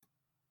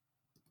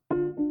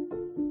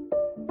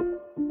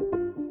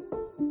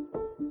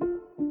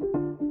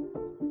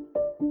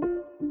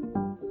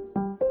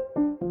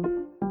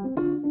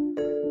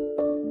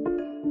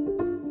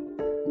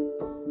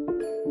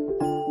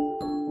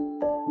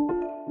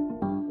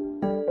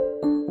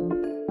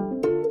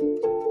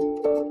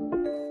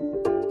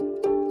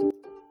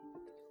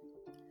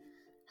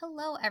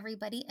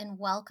everybody, and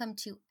welcome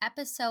to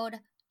episode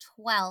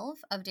 12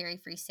 of Dairy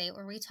Free State,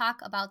 where we talk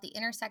about the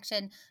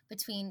intersection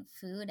between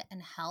food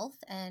and health.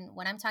 And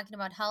when I'm talking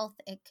about health,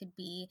 it could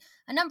be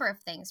a number of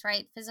things,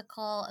 right?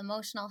 Physical,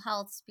 emotional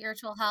health,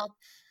 spiritual health.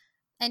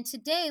 And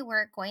today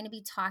we're going to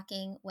be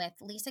talking with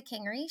Lisa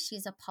Kingery.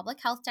 She's a public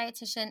health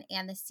dietitian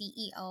and the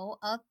CEO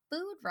of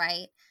Food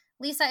Right.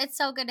 Lisa, it's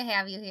so good to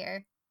have you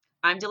here.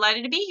 I'm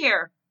delighted to be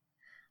here.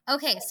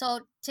 Okay,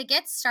 so to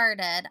get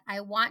started,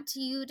 I want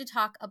you to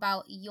talk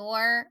about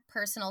your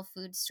personal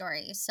food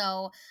story.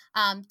 So,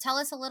 tell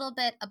us a little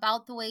bit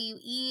about the way you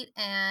eat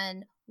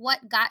and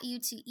what got you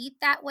to eat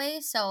that way.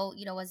 So,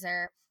 was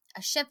there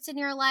a shift in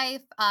your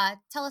life?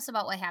 Tell us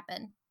about what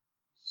happened.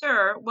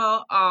 Sure.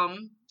 Well,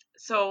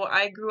 so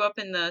I grew up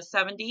in the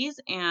 70s,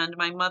 and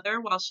my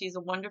mother, while she was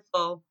a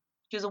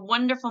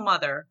wonderful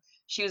mother.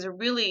 She was a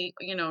really,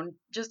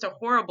 just a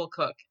horrible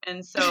cook.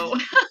 And so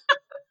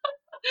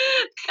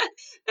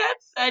that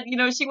said,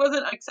 she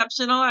wasn't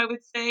exceptional, I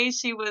would say.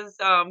 She was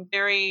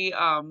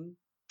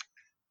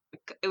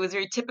it was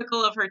very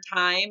typical of her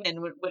time and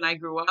when I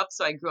grew up.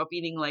 So I grew up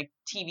eating like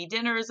TV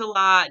dinners a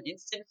lot, and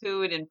instant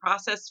food and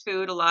processed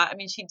food a lot. I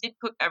mean, she did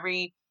cook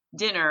every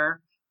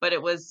dinner, but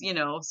it was,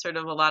 sort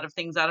of a lot of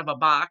things out of a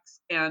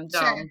box. And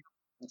Sure.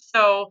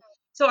 so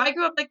so I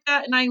grew up like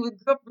that, and I grew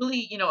up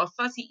really, a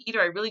fussy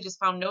eater. I really just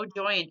found no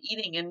joy in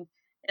eating.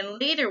 And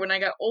later when I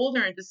got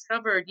older and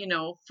discovered,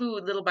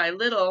 food little by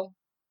little,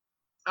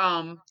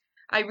 um,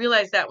 I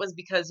realized that was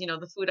because,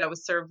 the food I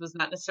was served was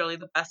not necessarily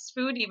the best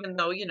food, even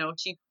though,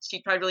 she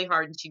tried really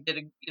hard, and she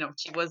did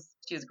she was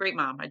a great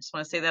mom. I just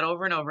want to say that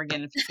over and over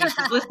again in case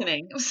she's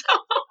listening.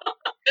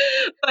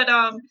 But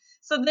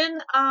so then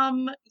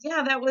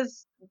yeah, that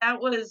was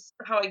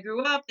how I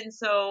grew up. And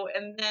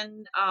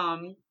then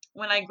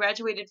when I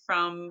graduated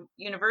from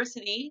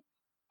university,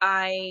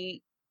 I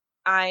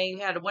I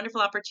had a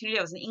wonderful opportunity.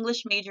 I was an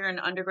English major in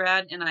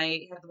undergrad, and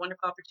I had the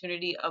wonderful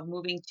opportunity of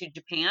moving to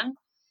Japan.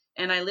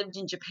 And I lived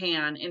in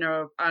Japan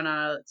on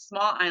a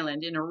small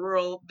island in a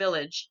rural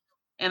village.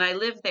 And I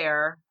lived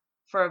there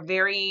for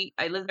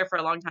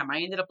a long time.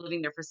 I ended up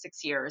living there for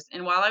 6 years.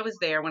 And while I was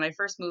there, when I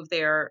first moved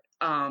there,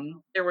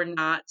 there were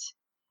not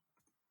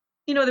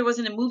there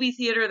wasn't a movie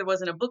theater, there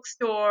wasn't a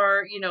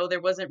bookstore, there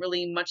wasn't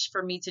really much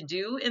for me to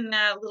do in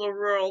that little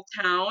rural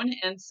town.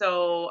 And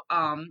so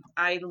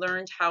I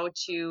learned how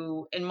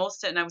to,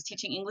 and I was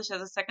teaching English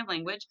as a second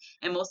language,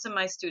 and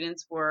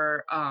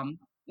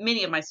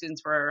many of my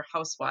students were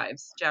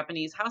housewives,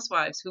 Japanese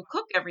housewives who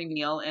cook every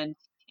meal. And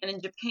in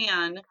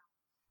Japan,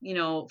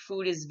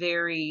 food is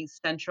very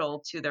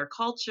central to their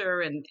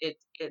culture, and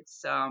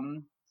it's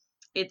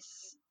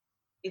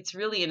it's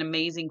really an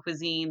amazing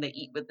cuisine. They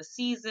eat with the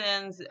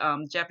seasons.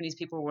 Japanese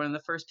people were one of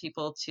the first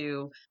people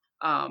to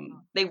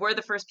they were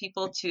the first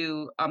people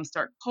to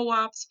start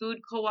co-ops, food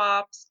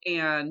co-ops,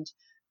 and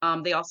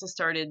they also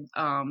started,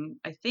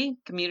 I think,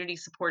 community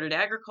supported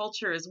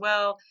agriculture as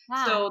well.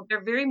 Wow. So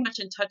they're very much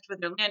in touch with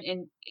their land,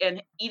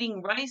 and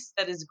eating rice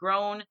that is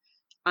grown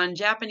on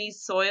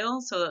Japanese soil,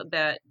 so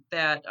that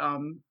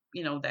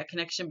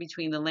connection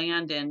between the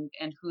land and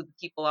who the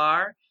people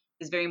are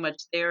is very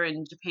much there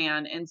in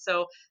Japan. And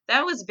so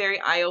that was very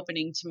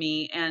eye-opening to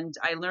me. And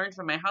I learned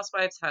from my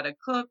housewives how to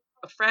cook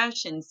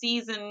fresh and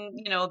season,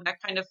 that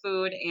kind of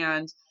food.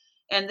 And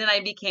then I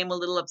became a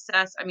little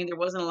obsessed. I mean, there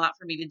wasn't a lot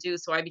for me to do,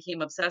 so I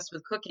became obsessed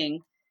with cooking.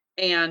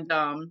 And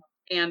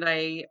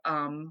I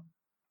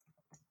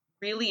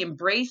really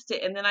embraced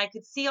it. And then I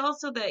could see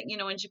also that,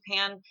 in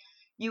Japan,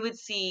 you would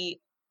see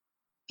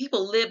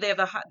people live. They have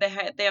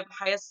the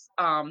highest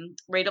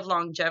rate of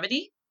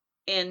longevity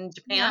in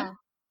Japan. Yeah.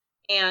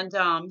 And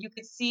you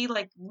could see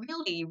like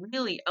really,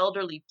 really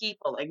elderly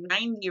people, like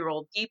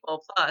 90-year-old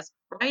people plus,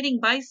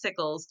 riding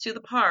bicycles to the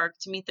park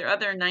to meet their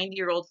other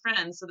 90-year-old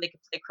friends so they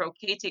could play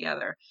croquet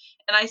together.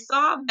 And I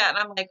saw that, and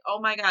I'm like, oh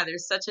my God,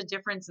 there's such a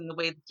difference in the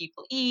way that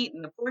people eat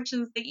and the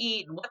portions they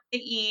eat and what they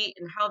eat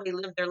and how they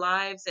live their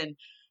lives. And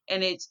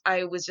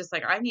I was just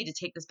like, I need to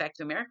take this back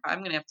to America. I'm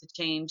going to have to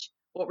change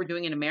what we're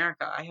doing in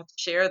America. I have to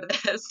share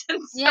this.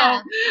 And so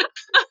Yeah.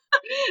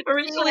 So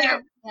originally,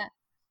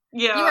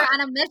 yeah, you were yeah,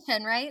 on a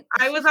mission, right?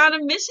 I was on a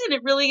mission.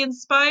 It really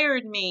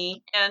inspired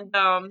me. And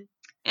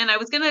I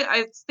was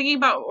thinking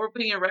about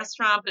opening a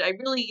restaurant, but I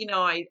really,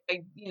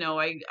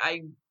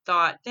 I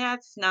thought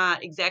that's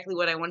not exactly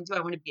what I want to do.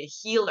 I want to be a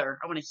healer.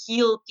 I want to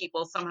heal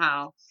people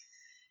somehow.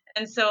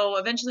 And so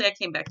eventually I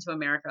came back to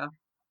America,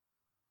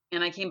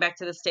 and I came back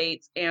to the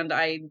States, and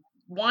I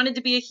wanted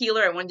to be a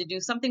healer. I wanted to do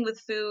something with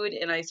food,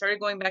 and I started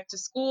going back to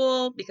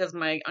school because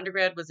my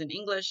undergrad was in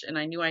English, and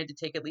I knew I had to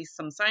take at least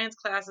some science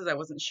classes. I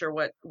wasn't sure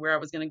where I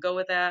was going to go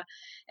with that.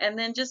 And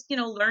then just,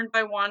 learned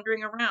by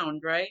wandering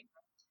around, right?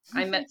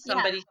 I met Yeah.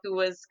 somebody who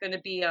was going to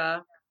be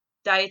a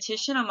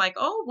dietitian. I'm like,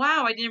 oh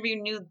wow, I never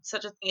even knew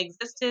such a thing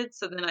existed.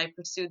 So then I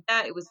pursued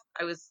that.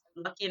 I was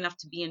lucky enough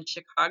to be in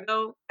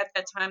Chicago at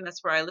that time.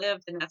 That's where I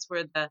lived, and that's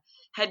where the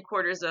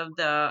headquarters of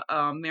the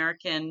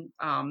American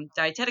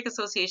Dietetic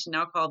Association,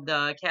 now called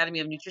the Academy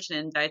of Nutrition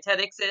and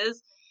Dietetics,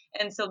 is.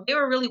 And so they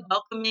were really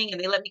welcoming,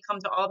 and they let me come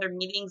to all their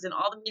meetings. And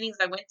all the meetings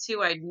I went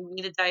to, I'd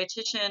meet a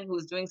dietitian who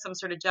was doing some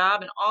sort of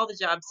job, and all the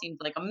jobs seemed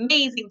like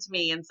amazing to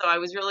me. And so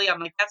I'm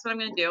like, that's what I'm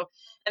going to do.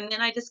 And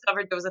then I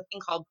discovered there was a thing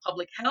called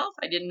public health.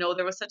 I didn't know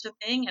there was such a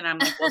thing. And I'm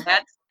like, well,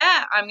 that's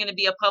that. I'm going to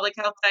be a public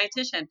health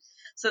dietitian.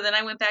 So then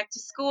I went back to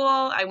school.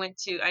 I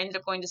ended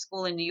up going to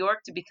school in New York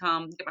to get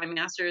my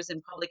master's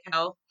in public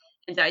health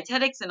and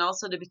dietetics, and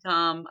also to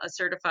become a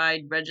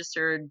certified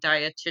registered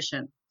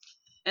dietitian.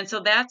 And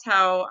so that's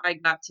how I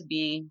got to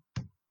be,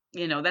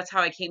 that's how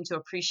I came to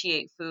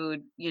appreciate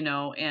food,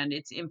 and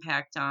its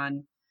impact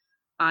on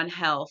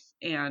health,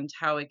 and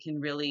how it can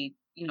really,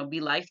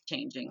 be life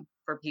changing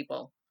for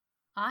people.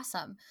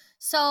 Awesome.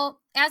 So,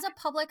 as a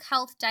public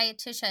health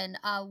dietitian,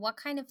 what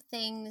kind of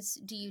things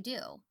do you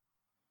do?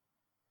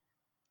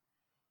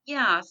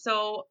 Yeah,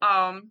 so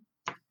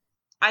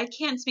I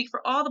can't speak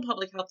for all the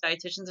public health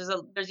dietitians.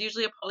 There's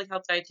usually a public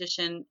health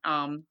dietitian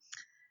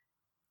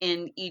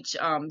in each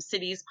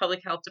city's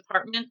public health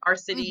department. Our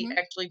city Hmm.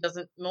 actually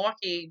doesn't.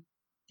 Milwaukee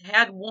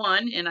had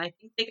one, and I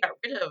think they got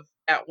rid of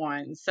that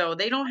one, so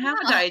they don't have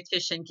a Oh,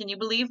 dietitian. Can you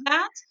believe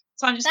that?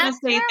 So I'm just going to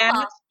that's say that.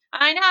 terrible.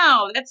 I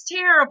know, that's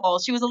terrible.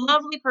 She was a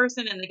lovely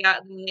person, and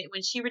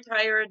when she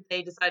retired,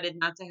 they decided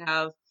not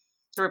to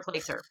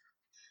replace her.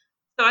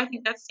 So I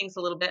think that stinks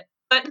a little bit.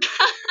 But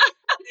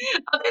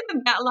other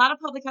than that, a lot of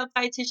public health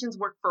dietitians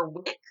work for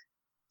WIC.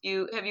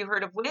 Have you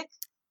heard of WIC?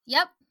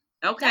 Yep,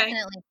 Okay.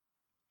 definitely.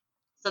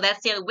 So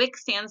that's the WIC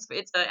stands for,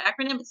 it's an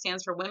acronym. It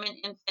stands for Women,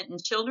 Infant,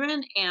 and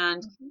Children.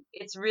 And Mhm.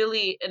 it's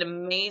really an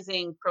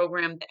amazing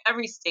program that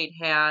every state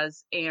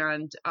has.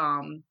 And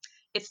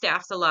it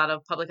staffs a lot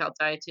of public health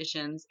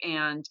dietitians,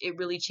 and it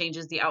really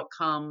changes the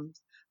outcome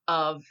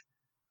of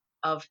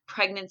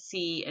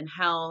pregnancy and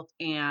health,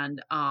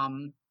 and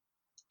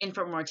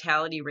infant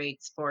mortality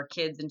rates for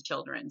kids and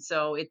children.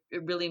 So it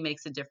really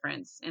makes a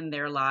difference in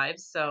their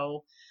lives.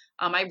 So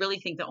I really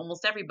think that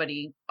almost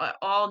everybody,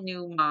 all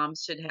new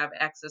moms, should have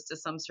access to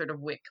some sort of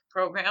WIC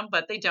program,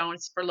 but they don't.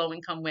 It's for low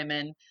income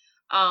women.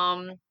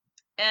 Um,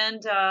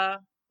 and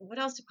what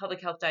else do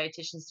public health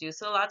dietitians do?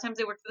 So a lot of times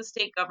they work for the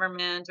state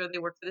government, or they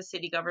work for the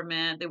city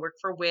government. They work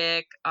for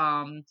WIC.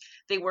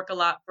 They work a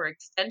lot for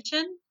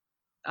extension.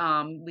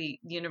 The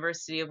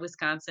University of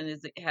Wisconsin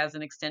has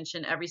an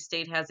extension. Every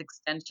state has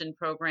extension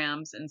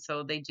programs, and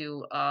so they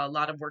do a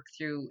lot of work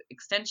through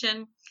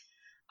extension.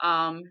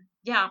 Um,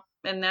 yeah,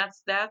 and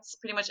that's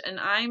pretty much. And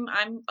I'm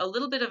a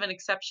little bit of an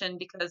exception,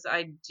 because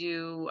I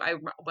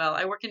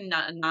work in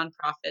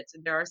nonprofits.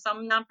 There are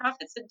some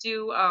nonprofits that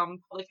do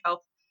public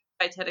health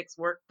dietetics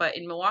work, but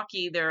in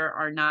Milwaukee there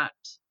are not.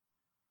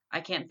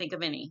 I can't think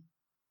of any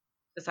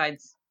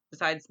besides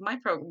besides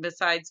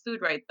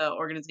Food Right, the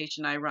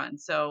organization I run.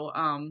 So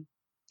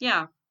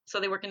yeah, so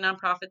they work in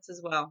nonprofits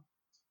as well.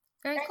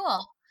 Very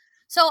cool.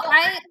 So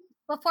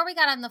before we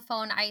got on the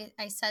phone,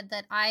 I said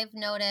that I've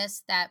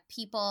noticed that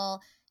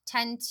people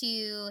tend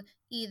to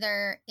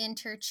either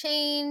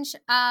interchange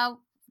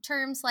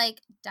terms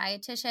like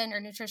dietitian or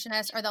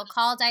nutritionist, or they'll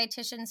call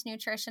dietitians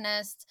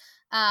nutritionists,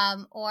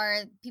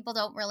 or people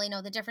don't really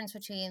know the difference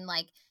between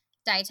like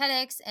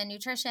dietetics and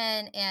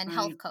nutrition and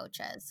health Right,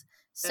 coaches.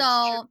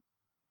 that's true.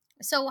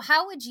 So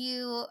how would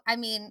you, I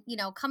mean,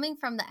 coming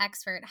from the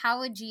expert, how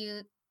would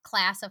you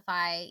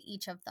classify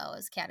each of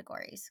those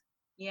categories?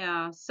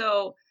 Yeah,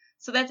 so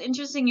that's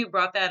interesting you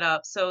brought that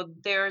up. So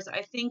there's,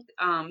 I think,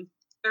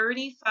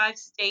 35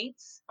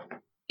 states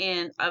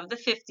in of the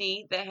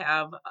 50 that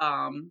have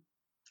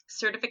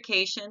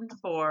certification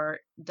for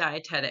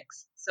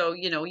dietetics. So,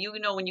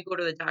 when you go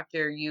to the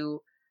doctor,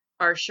 you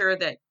are sure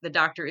that the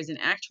doctor is an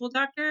actual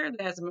doctor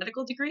that has a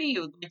medical degree.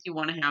 You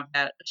want to have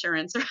that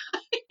assurance,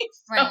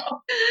 right?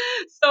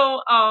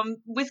 So, Right.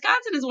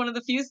 Wisconsin is one of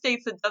the few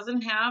states that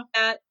doesn't have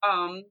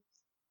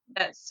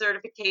that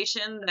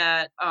certification.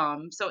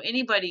 So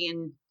anybody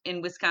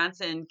in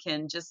Wisconsin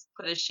can just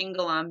put a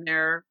shingle on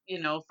their,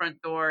 front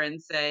door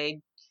and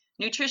say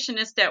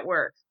nutritionist at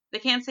work. They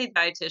can't say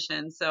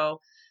dietitian.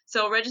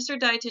 So registered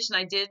dietitian,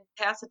 I did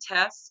pass a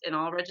test, and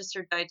all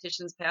registered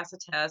dietitians pass a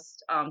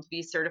test to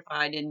be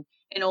certified. And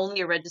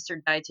only a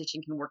registered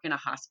dietitian can work in a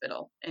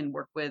hospital and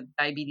work with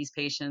diabetes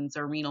patients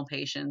or renal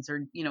patients,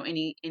 or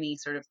any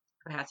sort of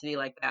capacity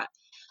like that.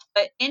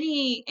 But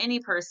any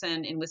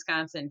person in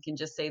Wisconsin can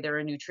just say they're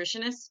a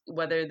nutritionist,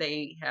 whether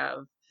they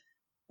have,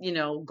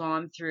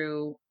 gone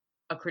through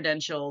a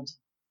credentialed,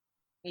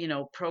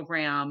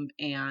 program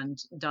and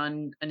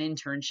done an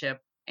internship.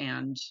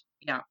 And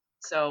yeah,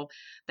 so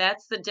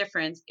that's the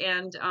difference.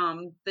 And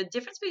the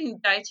difference between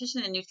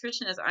dietitian and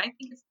nutritionist, I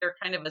think they're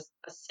kind of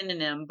a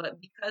synonym, but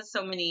because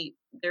so many,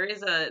 there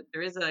is a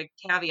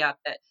caveat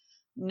that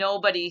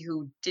nobody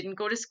who didn't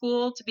go to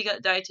school to be a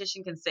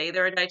dietitian can say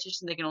they're a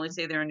dietitian. They can only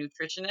say they're a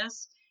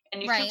nutritionist.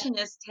 And Right.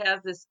 nutritionist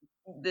has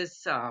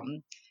this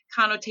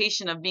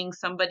connotation of being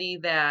somebody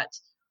that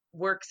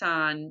works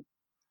on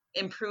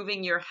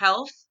improving your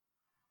health.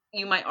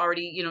 You might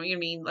already, you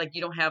mean, like,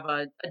 you don't have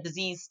a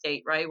disease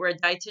state, right? Where a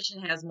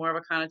dietitian has more of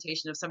a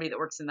connotation of somebody that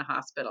works in the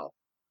hospital.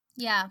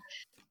 Yeah.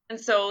 And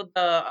so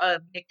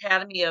the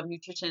Academy of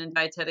Nutrition and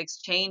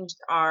Dietetics changed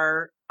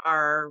our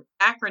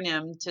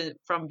acronym to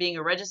from being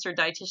a registered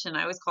dietitian.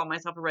 I always call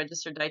myself a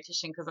registered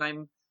dietitian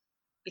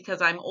because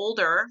I'm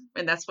older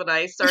and that's what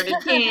I started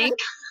being.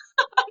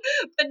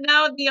 But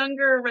now the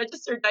younger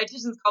registered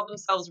dietitians call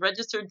themselves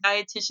registered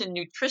dietitian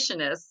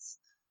nutritionists.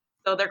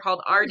 So they're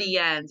called Hmm.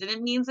 RDNs, and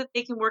it means that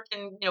they can work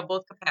in,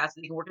 both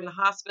capacities. They can work in the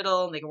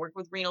hospital, and they can work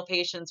with renal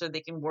patients, or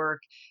they can work,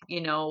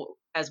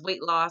 as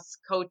weight loss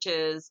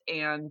coaches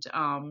and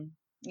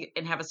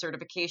have a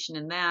certification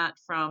in that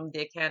from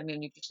the Academy of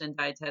Nutrition and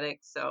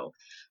Dietetics. So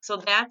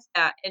that's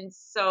that. And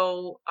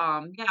so,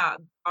 yeah,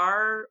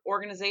 our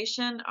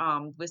organization,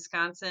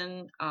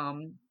 Wisconsin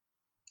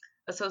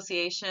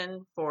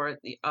Association for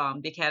the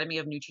Academy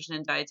of Nutrition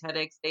and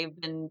Dietetics, they've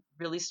been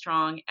really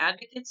strong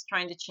advocates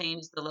trying to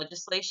change the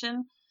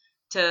legislation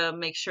to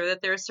make sure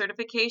that there is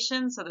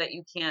certification so that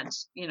you can't,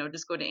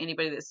 just go to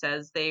anybody that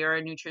says they are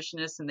a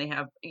nutritionist and they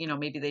have,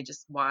 maybe they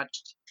just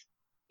watched,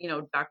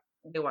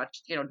 they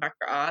watched,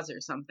 Dr. Oz or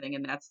something,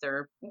 and that's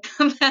their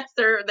that's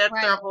their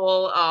Right.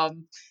 whole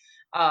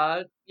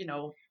uh, you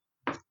know,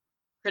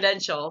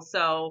 credential.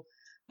 So,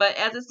 but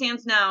as it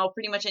stands now,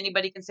 pretty much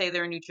anybody can say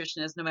they're a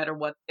nutritionist no matter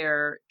what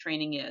their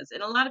training is.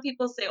 And a lot of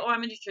people say, "Oh,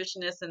 I'm a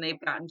nutritionist," and they've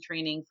gotten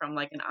training from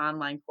like an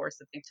online course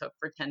that they took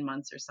for 10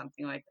 months or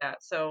something like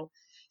that. So,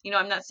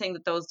 I'm not saying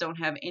that those don't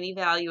have any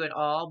value at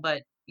all,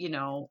 but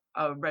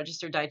a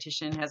registered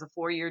dietitian has a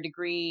 4-year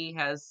degree,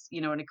 has,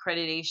 an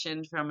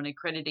accreditation from an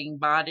accrediting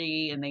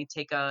body, and they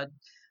take a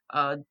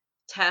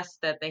test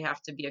that they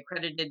have to be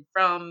accredited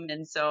from.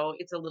 And so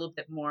it's a little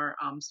bit more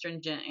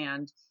stringent,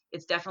 and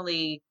it's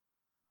definitely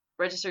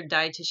registered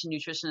dietitian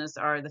nutritionists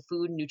are the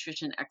food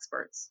nutrition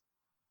experts.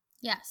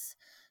 Yes.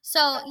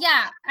 So,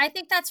 yeah, I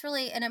think that's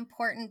really an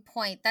important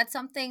point. That's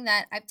something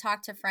that I've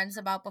talked to friends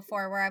about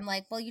before where I'm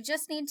like, well, you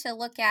just need to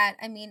look at,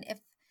 I mean, if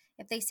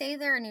they say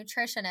they're a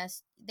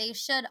nutritionist, they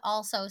should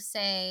also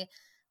say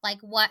like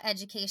what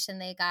education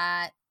they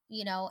got,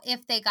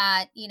 if they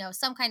got,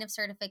 some kind of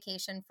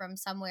certification from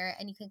somewhere,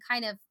 and you can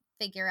kind of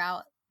figure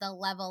out the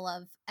level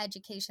of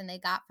education they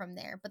got from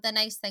there. But the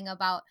nice thing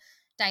about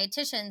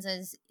dietitians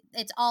is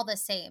it's all the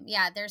same.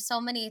 Yeah, there's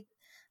so many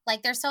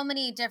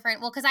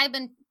different, well, because I've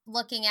been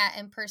looking at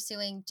and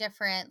pursuing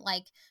different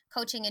like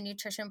coaching and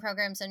nutrition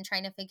programs and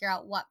trying to figure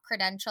out what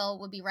credential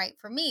would be right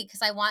for me,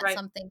 because I want Right,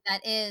 something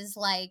that is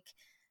like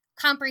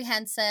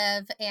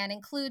comprehensive and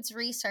includes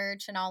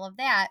research and all of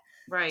that.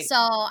 right, So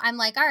I'm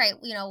like, all right,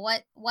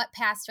 what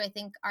paths do I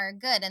think are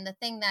good? And the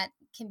thing that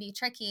can be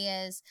tricky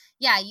is,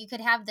 yeah, you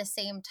could have the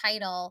same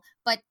title,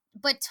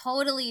 but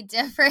totally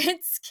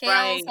different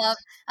scales right,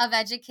 of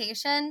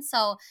education.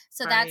 So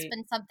that's right,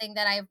 been something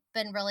that I've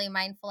been really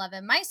mindful of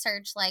in my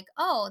search. Like,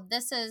 oh,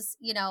 this is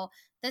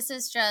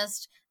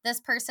just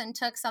this person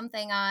took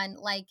something on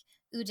like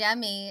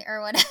Udemy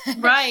or whatever,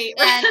 right,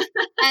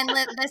 and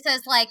this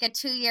is like a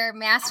 2-year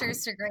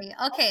master's degree.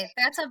 Okay,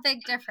 that's a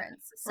big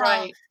difference. So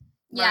right,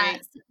 yeah,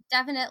 right.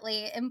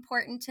 definitely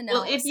important to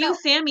Well, know. if you,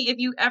 So Sammy, if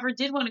you ever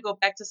did want to go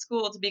back to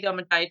school to become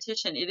a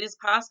dietitian, it is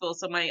possible.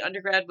 So my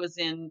undergrad was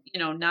in,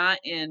 not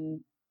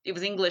in, it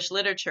was English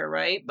literature,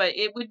 right? But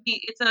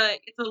it's a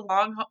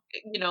long,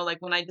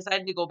 like when I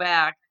decided to go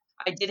back,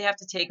 I did have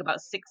to take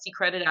about 60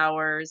 credit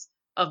hours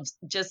of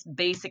just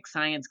basic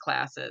science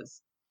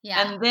classes.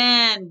 yeah. But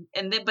then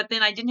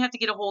I didn't have to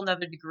get a whole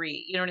nother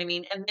degree. You know what I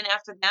mean? And then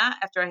after that,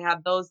 after I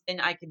had those, then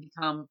I could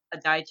become a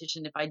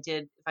dietitian if I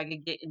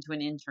could get into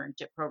an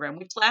internship program,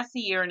 which lasts a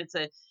year, and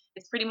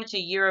it's pretty much a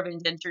year of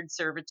indentured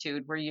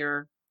servitude where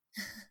you're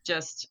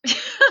just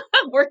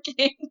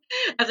working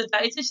as a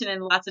dietitian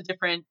in lots of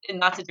different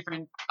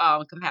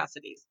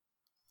capacities.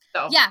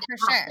 So Yeah, it's for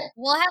sure. possible.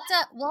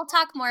 We'll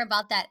talk more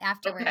about that Okay.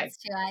 afterwards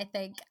too, I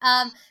think.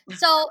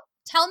 So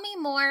tell me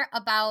more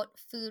about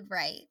Food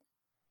Right,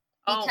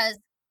 Oh, because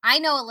I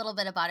know a little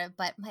bit about it,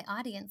 but my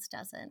audience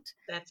doesn't.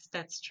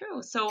 that's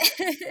true. So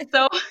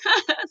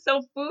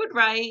so Food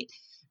Right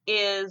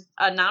is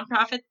a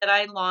nonprofit that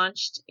I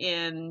launched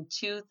in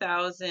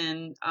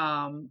 2000.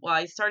 Well,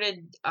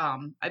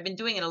 I've been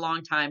doing it a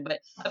long time, but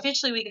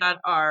officially we got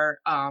our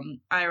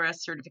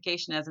IRS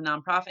certification as a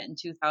nonprofit in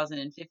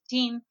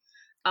 2015.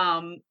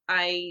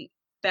 I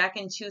Back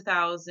in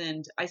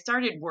 2000, I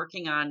started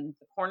working on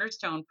the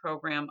Cornerstone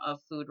program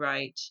of Food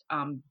Right,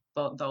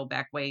 though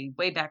back way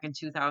back in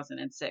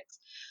 2006.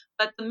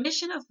 But the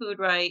mission of Food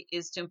Right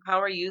is to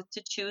empower youth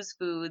to choose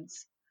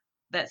foods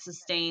that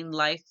sustain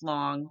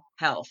lifelong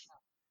health.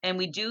 And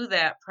we do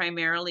that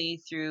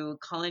primarily through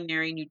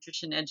culinary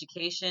nutrition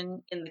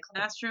education in the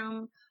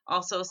classroom,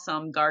 also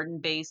some garden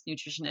based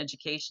nutrition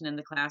education in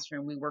the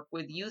classroom. We work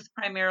with youth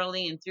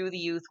primarily, and through the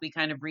youth, we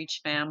kind of reach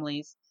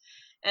families.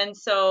 And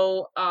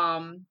so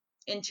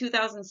in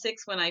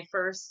 2006, when I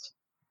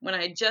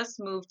just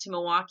moved to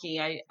Milwaukee,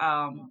 I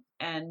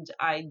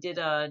did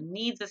a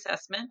needs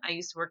assessment. I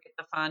used to work at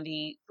the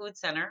Fondy Food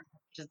Center,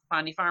 which is the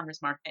Fondy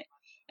Farmers Market,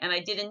 and I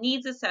did a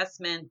needs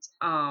assessment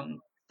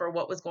for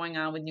what was going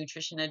on with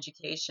nutrition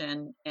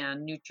education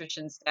and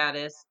nutrition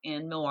status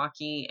in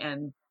Milwaukee.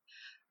 And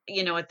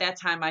at that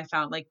time I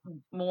found like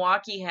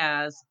Milwaukee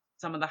has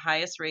some of the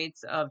highest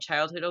rates of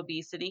childhood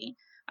obesity.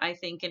 I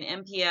think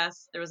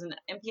there was an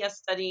MPS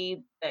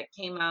study that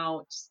came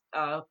out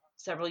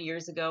several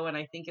years ago, and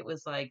I think it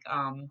was like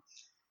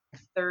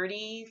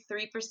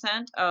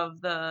 33% of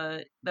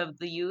the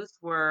youth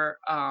were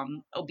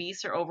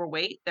obese or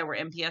overweight that were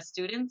MPS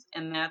students,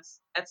 and that's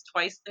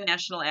twice the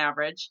national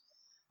average.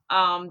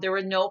 There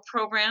were no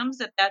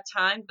programs at that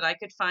time that I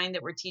could find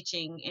that were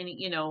teaching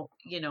any,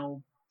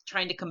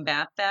 trying to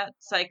combat that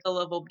cycle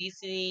of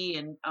obesity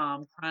and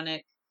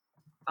chronic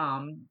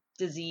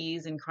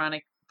disease and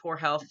chronic poor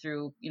health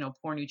through,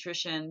 poor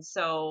nutrition.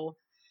 So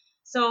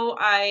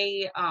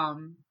I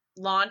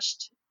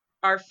launched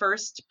our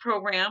first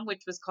program,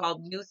 which was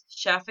called Youth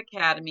Chef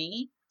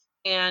Academy,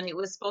 and it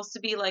was supposed to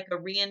be like a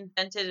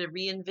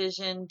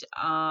re-envisioned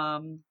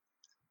home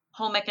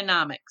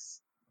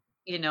economics,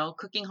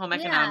 cooking home Yeah.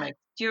 economics.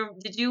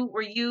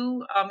 Were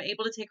you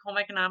able to take home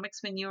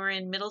economics when you were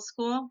in middle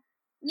school?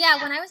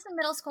 Yeah, when I was in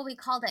middle school, we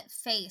called it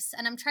FACE,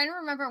 and I'm trying to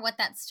remember what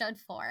that stood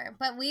for.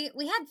 But we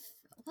had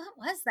what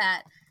was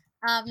that?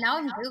 Now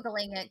I'm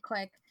googling it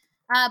quick.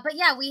 But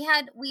yeah,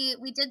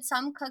 we did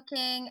some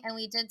cooking and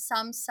we did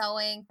some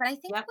sewing, but I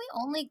think Yep. we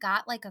only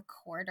got like a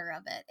quarter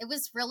of it. It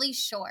was really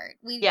short.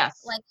 We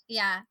Yes. like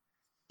yeah.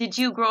 Did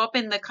you grow up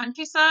in the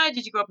countryside?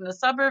 Did you grow up in the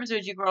suburbs, or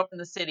did you grow up in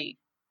the city?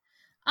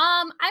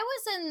 I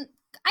was in.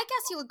 I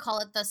guess you would call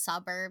it the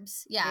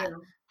suburbs. Yeah. Yeah,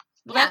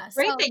 Well, that's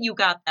yeah. great So that you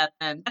got that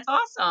then. That's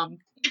awesome.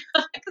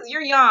 Because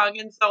you're young,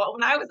 and so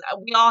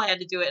we all had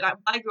to do it. And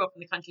I grew up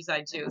in the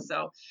countryside too,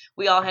 so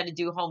we all had to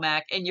do home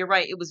ec. And you're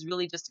right, it was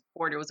really just a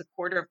quarter. It was a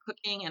quarter of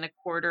cooking and a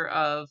quarter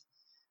of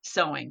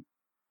sewing.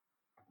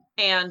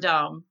 And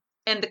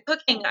the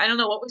cooking, I don't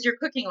know, what was your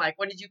cooking like?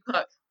 What did you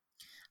cook?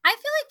 I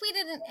feel like we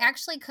didn't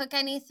actually cook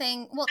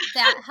anything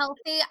that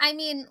healthy. I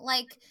mean,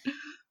 like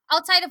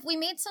outside of we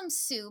made some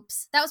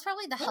soups. That was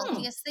probably the Mm,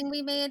 healthiest thing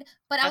we made,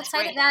 but that's outside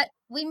of great. that,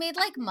 we made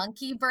like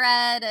monkey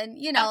bread and,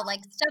 Yeah.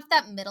 like stuff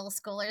that middle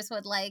schoolers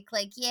would like,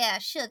 yeah,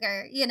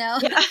 sugar, you know?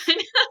 Yeah.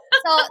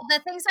 So the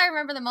things I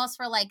remember the most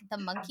were like the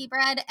monkey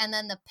bread and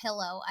then the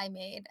pillow I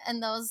made.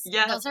 And those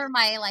Yes. are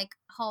my like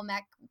home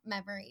ec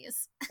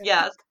memories.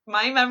 Yes.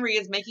 My memory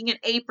is making an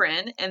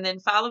apron, and then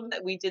following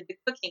that we did the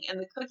cooking. And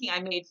the cooking, I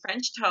made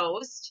French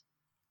toast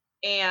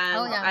Oh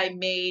and yeah. I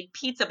made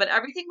pizza, but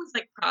everything was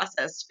like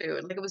processed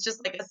food. Like it was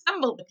just like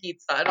assemble the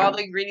pizza and all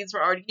the ingredients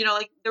were already,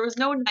 like there was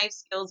no knife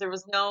skills. There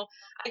was no,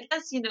 I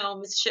guess,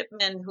 Miss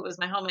Shipman, who was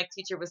my home ec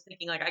teacher, was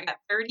thinking like, I got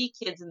 30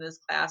 kids in this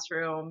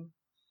classroom.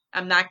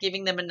 I'm not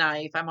giving them a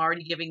knife. I'm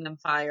already giving them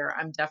fire.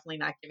 I'm definitely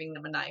not giving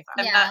them a knife.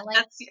 I'm not, Yeah, like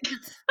that's,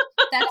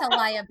 that's a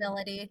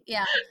liability.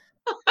 Yeah.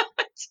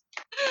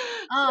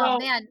 Oh so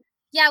man.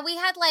 Yeah, we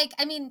had like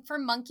I mean, for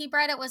monkey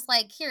bread, it was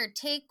like, "Here,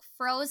 take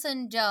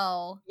frozen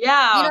dough." You know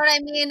yeah, what I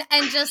mean?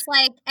 And just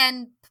like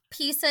and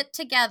piece it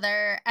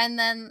together and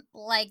then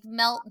like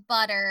melt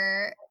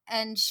butter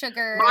and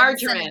sugar and margarine,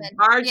 cinnamon,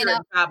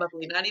 margarine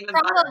probably, not even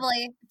butter.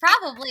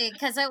 Probably,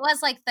 because it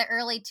was like the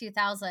early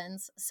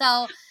 2000s.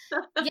 So,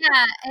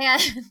 yeah,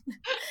 and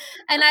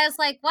and I was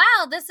like,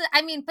 "Wow, this is."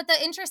 I mean, but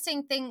the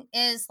interesting thing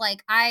is,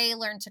 like, I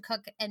learned to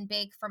cook and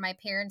bake for my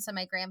parents and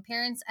my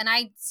grandparents, and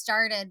I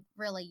started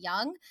really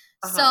young.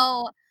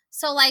 Uh-huh.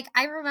 So like,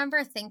 I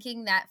remember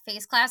thinking that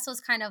face class was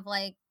kind of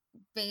like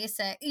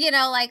basic,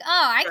 like,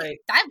 "Oh, Right.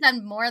 I've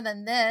done more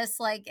than this,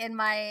 like, in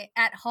my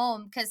at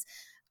home." Because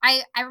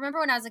I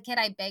remember when I was a kid,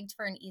 I begged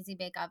for an Easy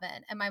Bake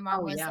Oven, and my mom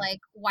Oh was yeah. like,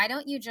 "Why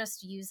don't you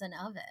just use an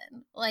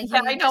oven? Like,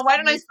 Yeah, I you know. just Why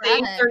don't I use the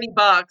save oven."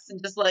 $30 and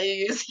just let you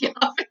use the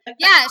oven?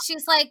 Yeah,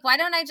 she's like, "Why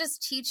don't I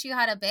just teach you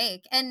how to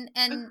bake?" And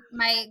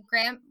my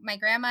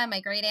grandma and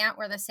my great aunt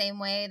were the same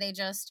way. They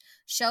just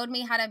showed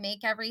me how to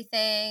make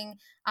everything.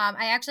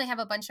 I actually have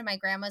a bunch of my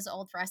grandma's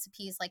old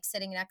recipes like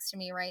sitting next to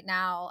me right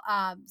now.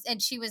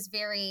 And she was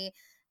very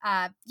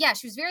yeah,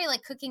 she was very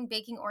like cooking,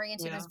 baking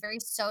oriented. It Yeah. was very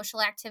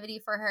social activity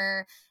for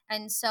her.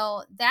 And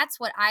so that's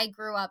what I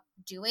grew up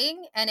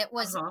doing. And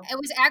Uh-huh. it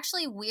was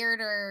actually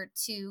weirder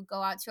to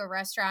go out to a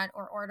restaurant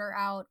or order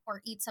out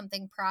or eat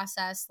something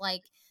processed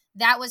like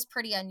that was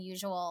pretty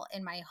unusual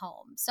in my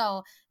home.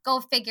 So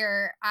go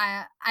figure.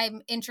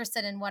 I'm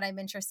interested in what I'm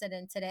interested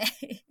in today.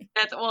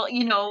 That's well,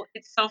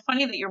 it's so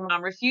funny that your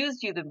mom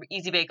refused you the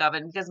Easy Bake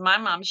Oven because my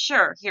mom,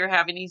 sure, here,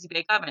 have an Easy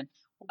Bake Oven.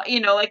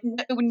 Like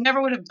it would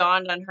never would have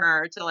dawned on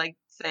her to like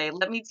say,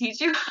 "Let me teach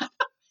you how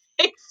to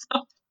make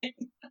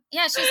something."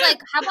 Yeah, she's like,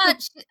 "How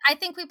about?" I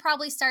think we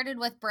probably started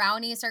with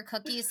brownies or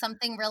cookies,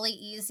 something really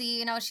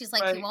easy. She's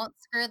like, "You Right. won't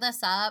screw this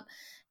up."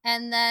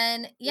 And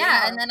then,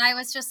 yeah, Yeah. and then I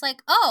was just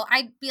like, "Oh,"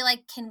 I'd be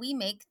like, "Can we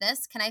make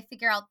this? Can I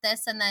figure out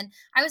this?" And then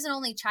I was an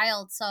only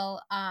child, so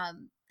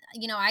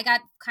I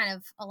got kind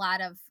of a lot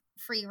of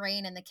free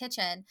reign in the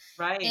kitchen.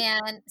 Right.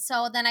 And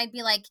so then I'd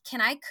be like,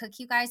 "Can I cook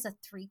you guys a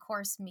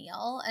 3-course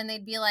meal?" And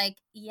they'd be like,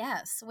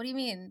 "Yes." What do you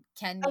mean,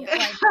 can you?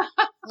 Like,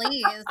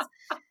 please.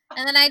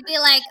 And then I'd be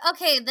like,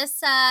 "Okay,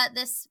 this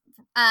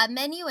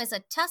menu is a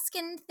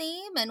Tuscan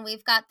theme, and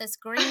we've got this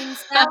green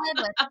salad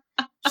with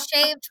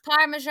shaved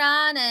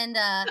Parmesan and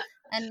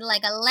and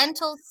like a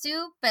lentil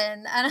soup,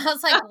 and I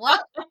was like,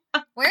 what?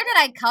 Where did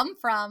I come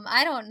from?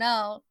 I don't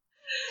know.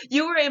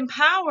 You were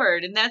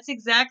empowered, and that's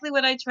exactly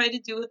what I try to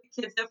do with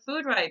the kids at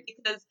Food Right,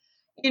 because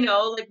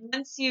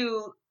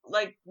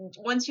like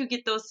once you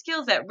get those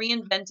skills, that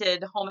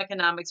reinvented home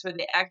economics, where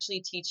they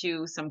actually teach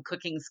you some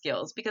cooking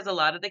skills, because a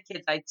lot of the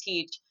kids I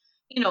teach,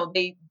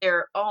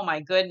 they're, oh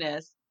my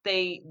goodness,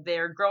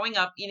 they're growing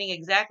up eating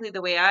exactly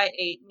the way I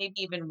ate,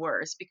 maybe even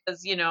worse,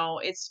 because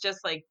it's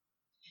just like,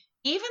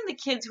 even the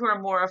kids who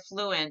are more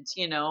affluent,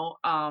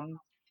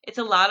 it's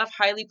a lot of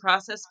highly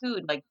processed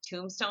food like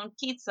Tombstone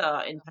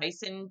pizza and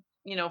Tyson,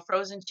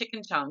 frozen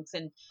chicken chunks,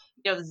 and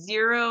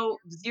zero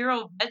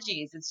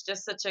veggies. It's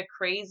just it's a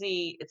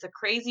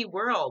crazy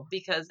world,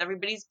 because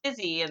everybody's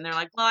busy and they're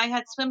like, well, I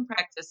had swim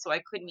practice, so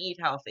I couldn't eat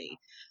healthy.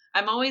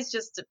 I'm always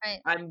just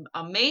Right. I'm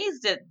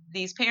amazed at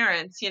these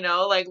parents,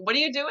 like, what are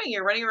you doing?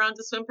 You're running around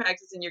to swim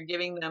practice and you're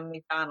giving them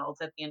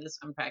McDonald's at the end of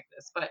swim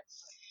practice. But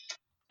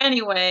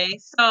anyway,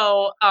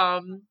 so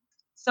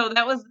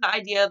that was the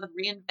idea of the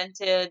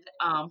reinvented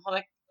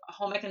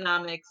home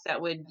economics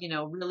that would,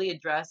 really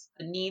address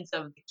the needs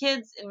of the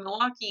kids in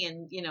Milwaukee,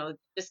 and,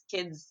 just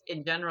kids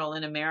in general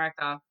in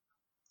America.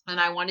 And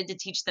I wanted to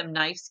teach them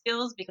knife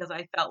skills, because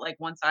I felt like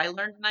once I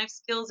learned knife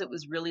skills, it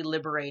was really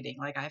liberating.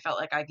 Like, I felt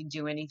like I could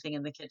do anything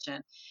in the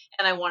kitchen,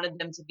 and I wanted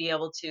them to be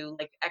able to,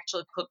 like,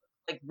 actually cook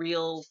like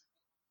real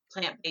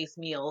plant-based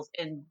meals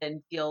and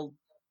then feel,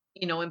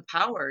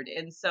 empowered.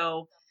 And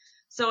so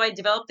I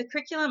developed the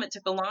curriculum. It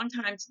took a long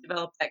time to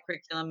develop that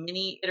curriculum,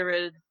 many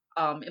iterative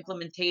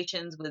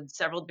implementations with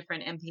several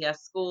different MPS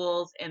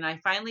schools. And I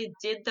finally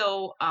did,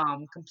 though,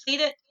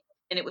 complete it.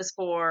 And it was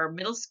for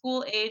middle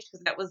school age,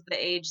 because that was the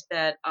age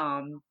that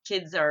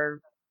kids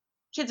are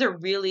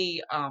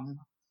really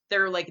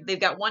they're like, they've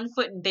got 1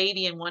 foot in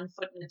baby and 1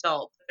 foot in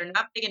adult. They're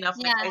not big enough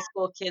like Yeah. high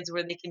school kids,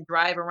 where they can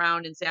drive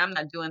around and say, I'm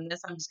not doing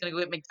this, I'm just going to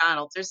go get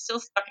McDonald's. They're still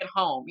stuck at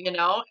home.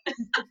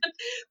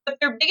 But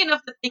they're big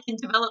enough that they can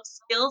develop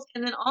skills.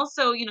 And then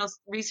also,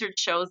 research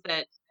shows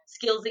that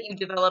skills that you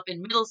develop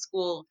in middle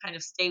school kind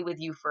of stay with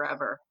you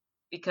forever,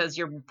 because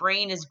your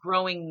brain is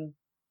growing,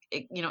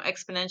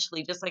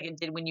 exponentially, just like it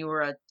did when you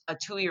were a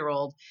 2-year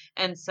old.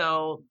 And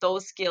so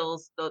those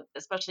skills,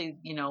 especially,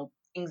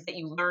 things that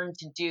you learn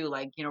to do,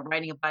 like,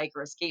 riding a bike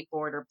or a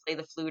skateboard or play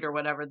the flute or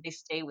whatever, they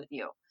stay with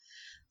you.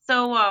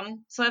 So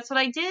that's what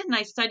I did, and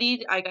I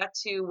studied. I got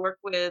to work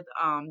with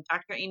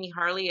Dr. Amy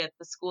Harley at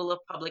the School of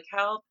Public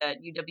Health at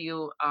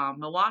UW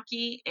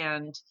Milwaukee,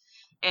 and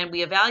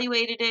we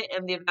evaluated it,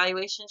 and the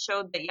evaluation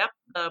showed that, yep,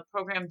 the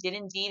program did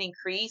indeed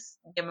increase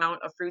the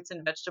amount of fruits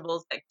and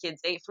vegetables that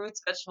kids ate,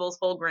 fruits, vegetables,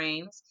 whole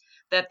grains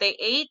that they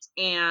ate,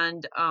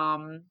 and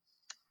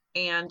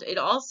it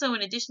also,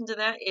 in addition to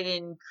that, it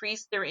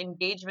increased their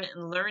engagement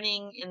and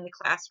learning in the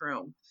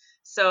classroom.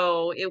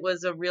 So it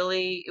was a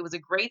great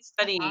That's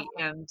study, awesome.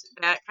 and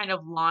that kind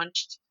of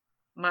launched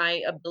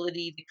my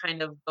ability to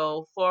kind of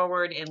go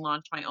forward and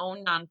launch my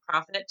own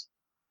nonprofit.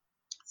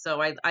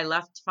 So I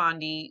left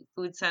Fondy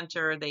Food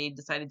Center. They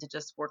decided to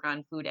just work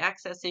on food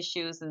access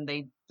issues, and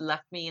they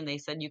left me and they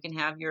said, you can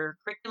have your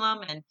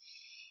curriculum.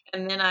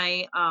 And then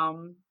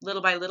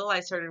little by little,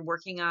 I started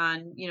working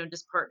on,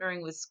 just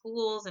partnering with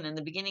schools. And in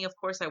the beginning, of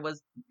course, I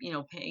was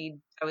paid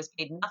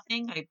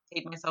nothing. I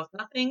paid myself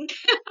nothing.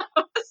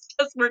 I was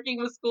just working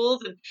with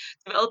schools and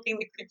developing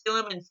the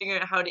curriculum and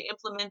figuring out how to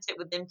implement it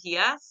with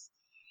NPS.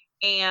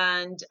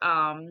 And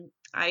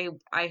I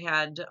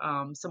had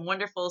some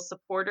wonderful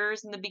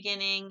supporters in the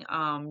beginning.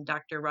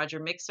 Dr. Roger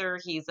Mixer,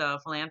 he's a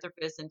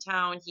philanthropist in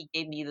town. He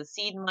gave me the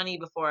seed money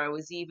before I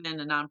was even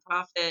a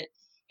nonprofit,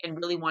 and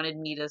really wanted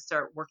me to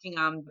start working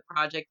on the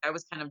project. I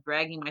was kind of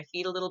dragging my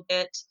feet a little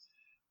bit.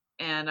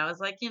 And I was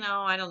like,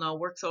 I don't know,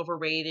 work's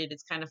overrated.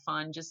 It's kind of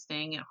fun just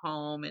staying at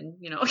home and,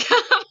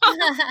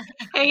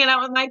 hanging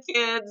out with my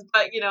kids.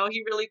 But,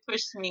 he really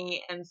pushed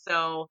me. And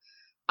so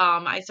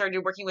I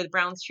started working with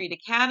Brown Street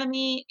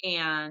Academy,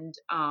 and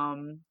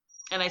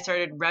I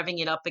started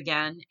revving it up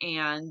again.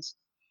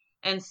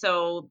 And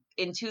so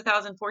in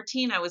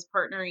 2014, I was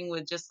partnering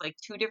with just like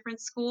 2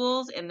 different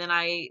schools. And then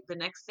the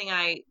next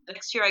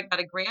year I got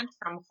a grant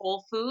from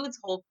Whole Foods,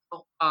 the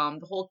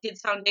Whole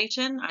Kids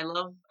Foundation. I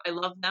love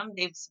them.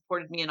 They've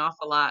supported me an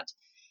awful lot.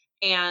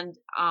 And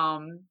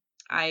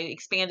I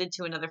expanded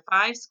to another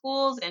 5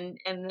 schools, and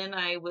then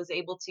I was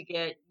able to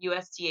get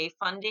USDA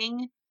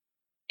funding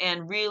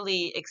and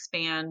really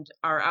expand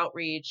our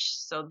outreach,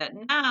 so that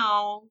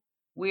now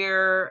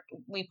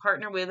we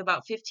partner with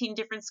about 15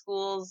 different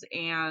schools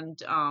and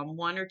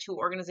 1 or 2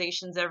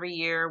 organizations every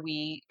year.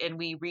 We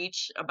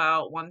reach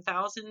about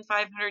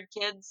 1,500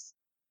 kids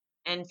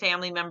and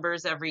family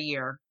members every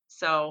year.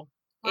 So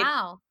it's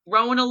Wow.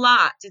 grown a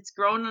lot. It's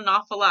grown an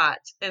awful lot.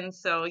 And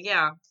so,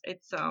 yeah,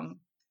 it's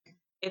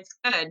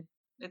good.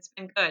 It's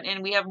been good.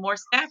 And we have more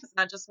staff. It's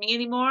not just me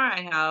anymore.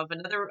 I have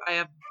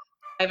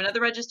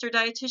another registered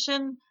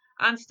dietitian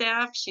on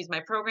staff. She's my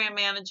program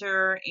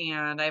manager,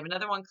 and I have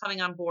another one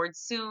coming on board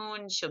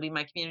soon. She'll be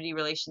my community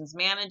relations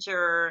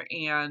manager,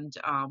 and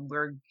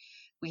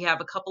We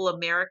have a couple of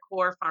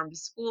AmeriCorps Farm to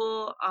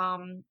School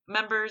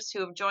members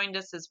who have joined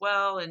us as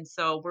well. And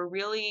so we're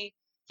really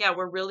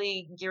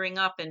gearing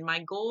up. And my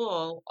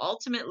goal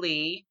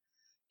ultimately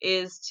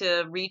is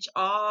to reach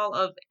all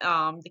of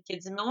the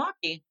kids in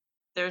Milwaukee.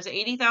 There's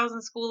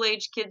 80,000 school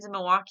age kids in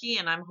Milwaukee,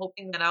 and I'm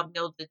hoping that I'll be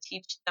able to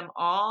teach them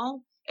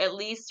all at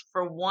least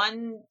for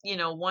one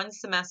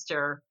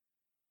semester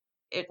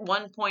at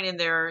one point in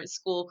their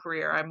school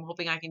career. I'm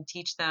hoping I can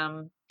teach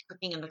them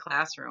cooking in the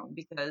classroom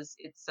because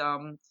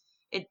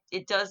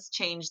it does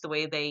change the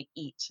way they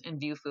eat and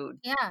view food.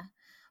 Yeah.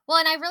 Well,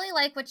 and I really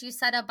like what you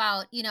said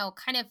about,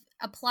 kind of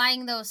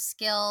applying those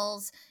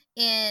skills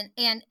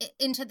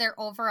into their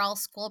overall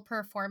school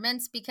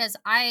performance, because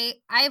I've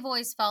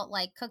always felt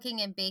like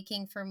cooking and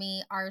baking for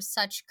me are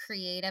such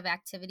creative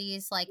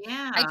activities. Like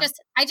Yeah.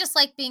 I just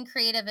like being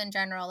creative in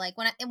general. Like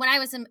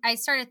I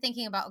started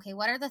thinking about, okay,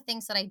 what are the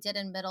things that I did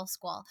in middle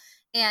school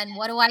and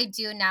what do I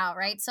do now,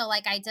 right? So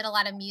like I did a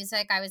lot of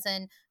music. I was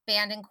in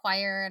band and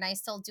choir, and I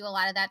still do a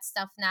lot of that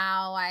stuff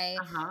now.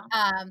 Uh-huh.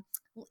 Um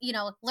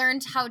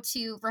learned how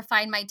to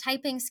refine my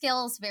typing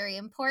skills, very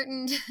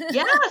important.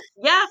 Yes,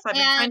 yes. I've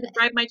been trying And to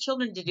drive my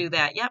children to do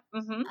that. Yep.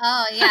 Hmm.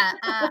 oh yeah,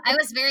 I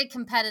was very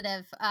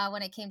competitive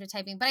when it came to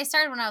typing, but I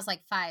started when I was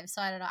like 5,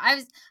 so I don't know. I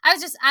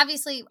was just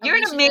obviously You're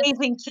an appreciative.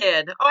 amazing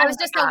kid. I Oh was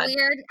just my God.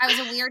 I was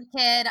a weird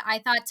kid. I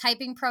thought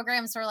typing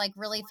programs were like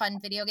really fun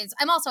video games.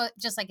 I'm also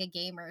just like a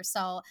gamer,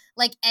 so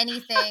like any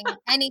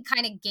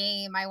kind of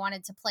game I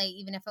wanted to play,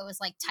 even if it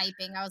was like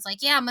typing, I was like,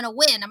 yeah, I'm gonna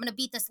win. I'm gonna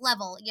beat this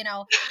level.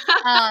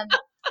 Um,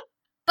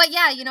 but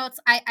yeah, it's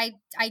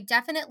I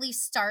definitely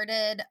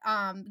started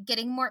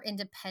getting more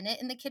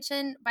independent in the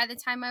kitchen by the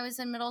time I was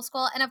in middle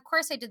school. And of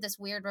course I did this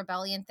weird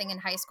rebellion thing in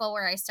high school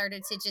where I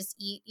started to just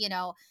eat,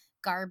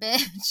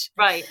 garbage.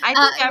 Right. I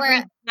think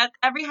Where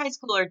every high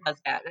schooler does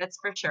that. That's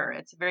for sure.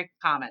 It's very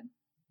common.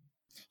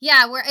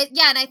 yeah,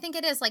 and I think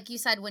it is like you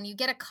said, when you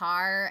get a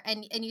car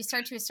and you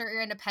start to assert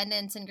your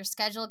independence and your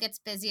schedule gets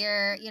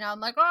busier, I'm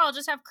like, oh, I'll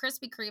just have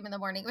Krispy Kreme in the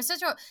morning. It was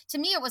to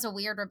me it was a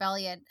weird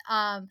rebellion.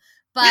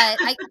 But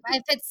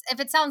if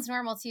it sounds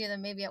normal to you,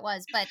 then maybe it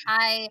was. But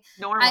I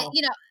Normal.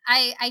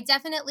 I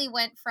definitely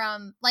went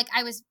from like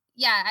I was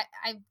yeah,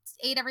 I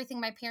ate everything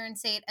my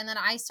parents ate, and then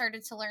I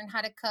started to learn how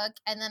to cook,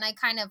 and then I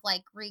kind of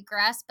like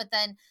regressed. But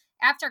then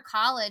after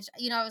college,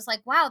 I was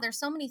like, wow, there's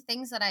so many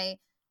things that I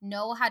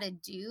know how to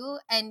do,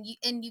 and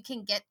you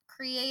can get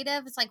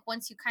creative. It's like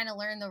once you kind of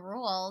learn the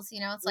rules,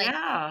 it's like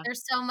Yeah.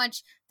 there's so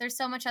much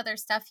other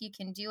stuff you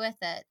can do with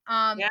it.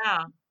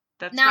 Yeah.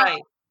 That's Now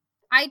right.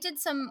 I did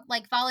some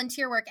like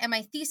volunteer work, and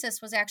my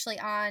thesis was actually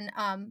on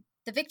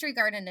the Victory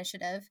Garden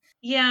Initiative.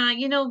 Yeah,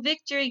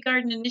 Victory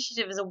Garden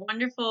Initiative is a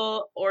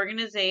wonderful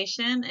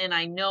organization, and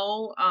I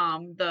know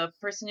the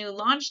person who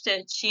launched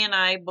it. She and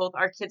I both,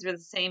 our kids were the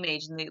same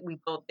age, and they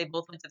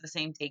both went to the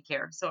same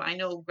daycare. So I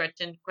know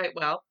Gretchen quite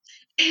well,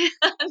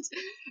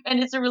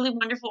 and it's a really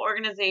wonderful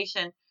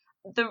organization.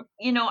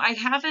 I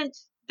haven't.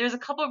 There's a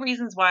couple of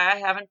reasons why I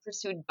haven't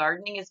pursued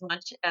gardening as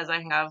much as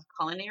I have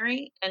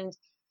culinary,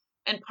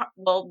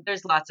 well,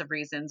 there's lots of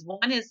reasons.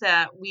 One is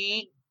that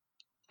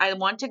I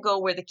want to go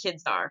where the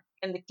kids are,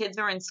 and the kids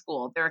are in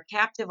school. They're a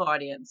captive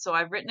audience. So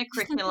I've written a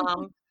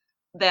curriculum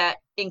that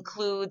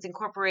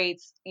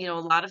incorporates, a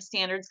lot of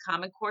standards,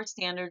 Common Core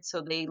standards,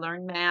 so they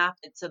learn math.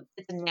 It's a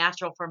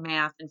natural for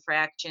math and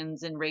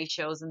fractions and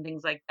ratios and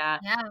things like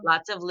that. Yeah.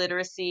 Lots of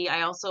literacy.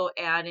 I also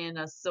add in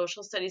a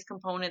social studies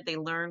component. They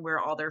learn where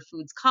all their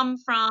foods come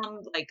from.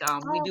 Like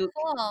we Oh, do,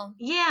 cool.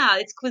 yeah,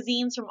 it's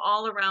cuisines from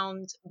all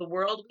around the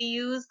world we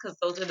use because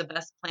those are the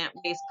best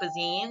plant-based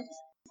cuisines.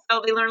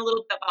 So they learn a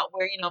little bit about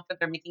where, if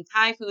they're making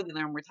Thai food, they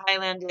learn where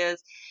Thailand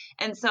is.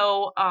 And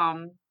so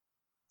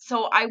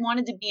I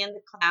wanted to be in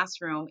the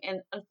classroom. And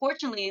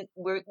unfortunately,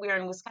 we're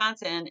in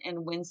Wisconsin,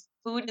 and when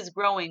food is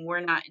growing, we're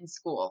not in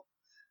school.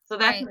 So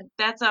Right.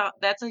 that's a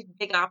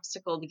big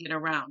obstacle to get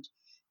around.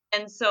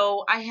 And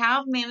so I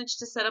have managed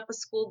to set up a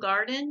school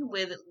garden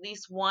with at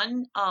least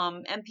one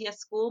MPS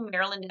school.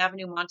 Maryland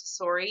Avenue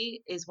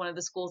Montessori is one of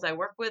the schools I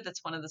work with.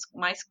 It's one of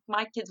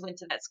my kids went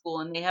to that school,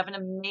 and they have an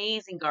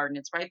amazing garden.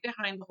 It's right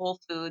behind the Whole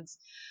Foods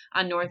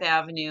on North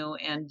Avenue,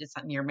 and it's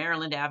near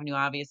Maryland Avenue,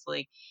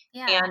 obviously.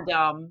 Yeah.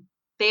 And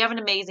they have an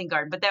amazing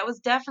garden, but that was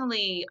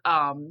definitely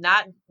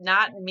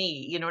not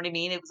me. You know what I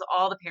mean? It was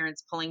all the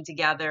parents pulling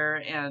together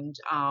and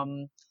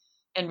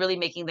really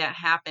making that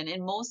happen.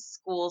 And most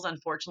schools,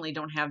 unfortunately,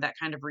 don't have that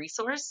kind of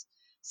resource.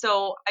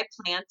 So I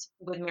plant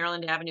with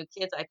Maryland Avenue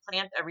Kids. I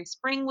plant every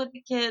spring with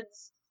the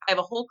kids. I have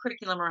a whole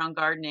curriculum around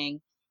gardening,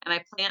 and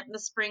I plant in the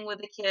spring with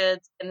the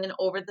kids. And then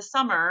over the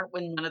summer,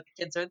 when none of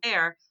the kids are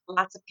there,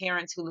 lots of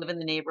parents who live in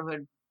the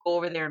neighborhood go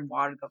over there and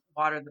water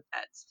the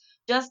beds.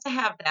 Just to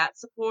have that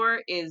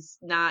support is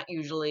not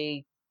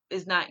usually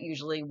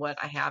what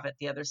I have at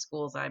the other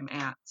schools I'm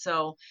at.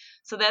 So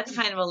that's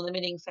kind of a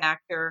limiting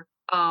factor.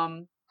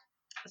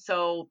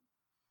 So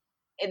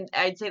and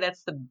I'd say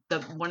that's the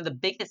one of the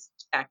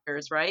biggest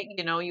factors, right?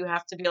 You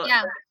have to be able,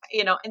 Yeah.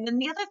 and then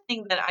the other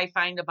thing that I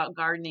find about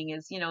gardening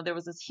is, there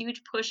was this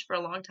huge push for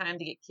a long time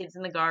to get kids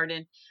in the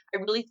garden. I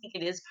really think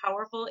it is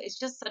powerful. It's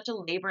just such a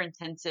labor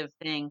intensive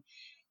thing.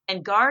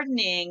 And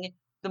gardening,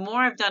 the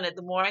more I've done it,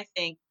 the more I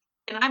think,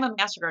 and I'm a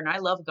master gardener. I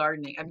love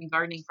gardening. I've been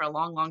gardening for a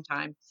long, long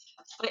time.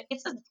 But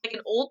it's like an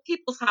old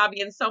people's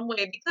hobby in some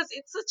way because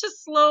it's such a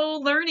slow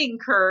learning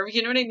curve.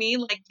 You know what I mean?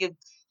 Like you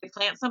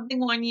plant something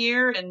one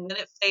year and then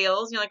it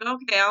fails. You're like,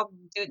 okay, I'll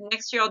do it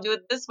next year. I'll do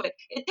it this way.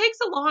 It takes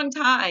a long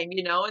time,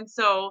 and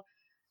so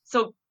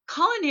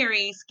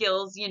culinary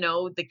skills.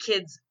 The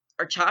kids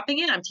are chopping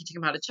it. I'm teaching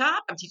them how to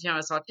chop. I'm teaching them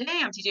how to saute.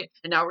 I'm teaching,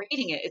 and now we're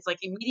eating it. It's like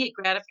immediate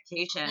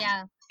gratification.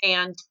 Yeah.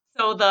 And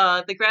so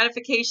the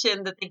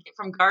gratification that they get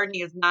from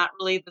gardening is not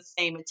really the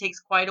same. It takes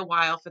quite a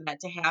while for that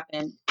to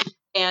happen.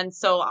 And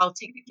so I'll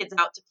take the kids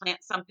out to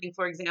plant something,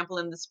 for example,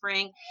 in the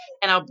spring,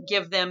 and I'll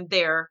give them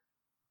their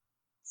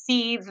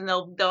seeds, and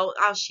I'll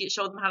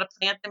show them how to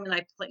plant them,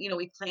 and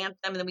we plant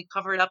them, and then we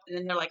cover it up, and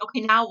then they're like,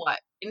 okay, now what?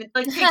 And it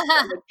like takes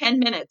them like 10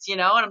 minutes,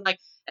 and I'm like,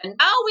 and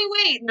now we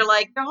wait, and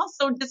they're all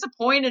so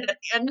disappointed at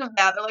the end of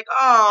that. They're like,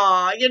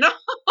 oh,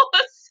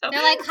 so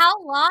They're like, how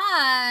long?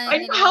 I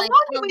know, And you're how like,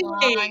 long a do we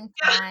wait? long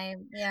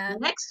time. Yeah.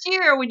 Next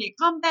year when you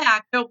come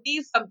back, there'll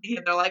be something,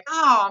 and they're like,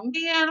 oh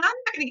man, I'm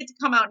not gonna get to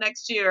come out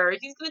next year.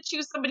 He's gonna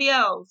choose somebody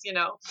else.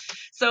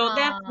 So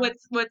that's Aw.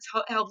 what's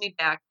held me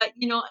back. But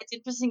it's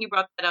interesting you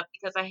brought that up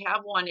because I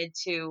have wanted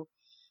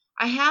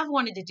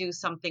to do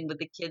something with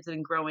the kids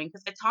and growing,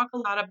 because I talk a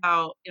lot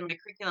about in my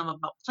curriculum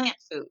about plant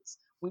foods.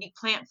 We eat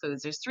plant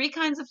foods. There's three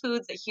kinds of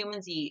foods that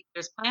humans eat.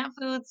 There's plant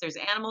foods, there's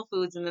animal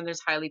foods, and then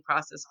there's highly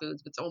processed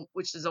foods,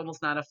 which is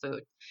almost not a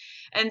food.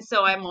 And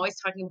so I'm always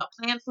talking about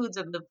plant foods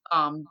are the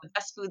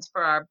best foods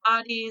for our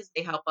bodies.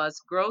 They help us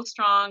grow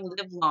strong,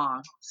 live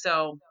long.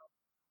 So,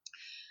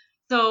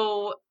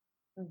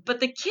 but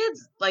the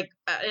kids and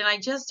I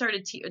just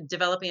started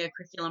developing a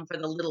curriculum for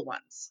the little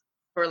ones,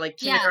 for like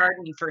Yeah.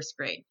 kindergarten and first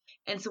grade.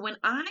 And so when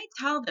I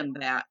tell them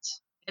that,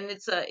 and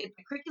the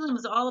curriculum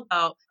is all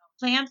about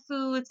plant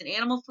foods and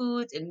animal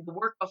foods and the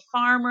work of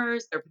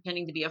farmers. They're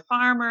pretending to be a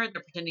farmer.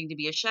 They're pretending to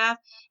be a chef.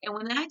 And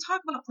when I talk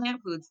about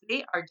plant foods,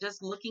 they are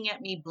just looking at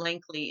me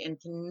blankly and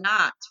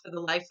cannot, for the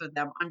life of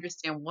them,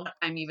 understand what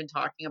I'm even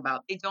talking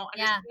about. They don't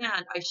Yeah.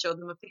 understand. I show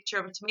them a picture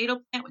of a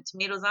tomato plant with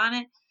tomatoes on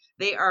it.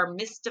 They are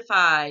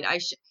mystified.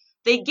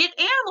 They get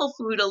animal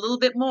food a little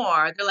bit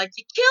more. They're like,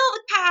 you kill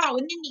the cow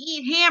and then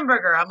you eat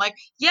hamburger. I'm like,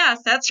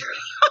 yes, that's right.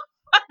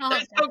 Oh,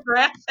 They're so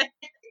graphic.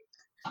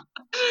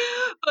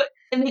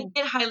 And they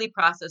get highly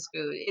processed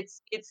food.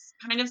 It's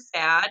kind of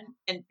sad,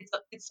 and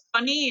it's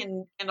funny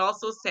and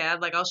also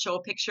sad. Like I'll show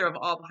a picture of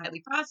all the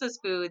highly processed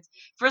foods.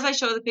 First, I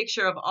show the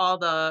picture of all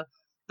the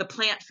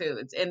plant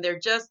foods, and they're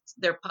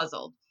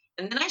puzzled.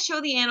 And then I show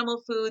the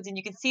animal foods, and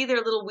you can see their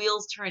little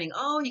wheels turning.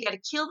 Oh, you got to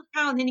kill the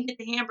cow, and then you get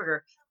the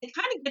hamburger. They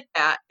kind of get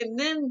that, and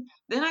then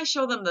I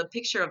show them the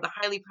picture of the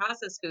highly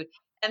processed food,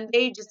 and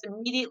they just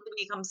immediately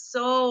become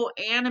so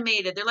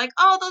animated. They're like,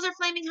 "Oh, those are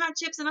flaming hot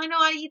chips, and I know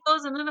I eat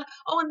those." And then,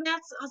 "Oh, and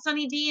that's a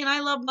Sunny D, and I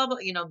love blah blah."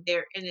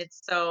 There, and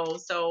it's so.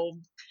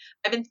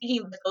 I've been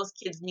thinking that those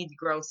kids need to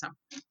grow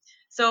something.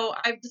 So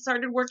I've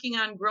started working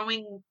on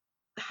growing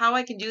how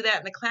I can do that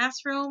in the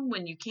classroom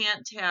when you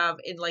can't have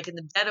in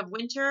the dead of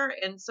winter.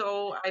 And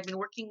so I've been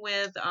working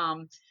with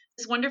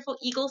this wonderful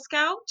Eagle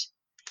Scout,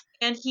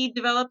 and he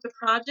developed a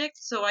project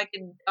so I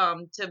could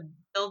to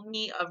build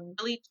me a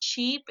really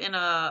cheap and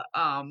a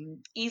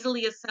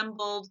easily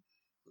assembled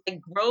like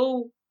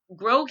grow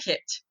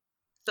kit,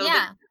 so that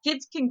yeah.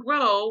 kids can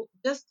grow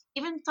just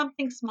even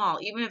something small,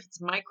 even if it's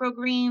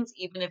microgreens,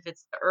 even if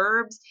it's the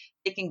herbs.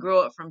 They can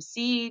grow it from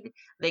seed,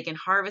 they can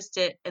harvest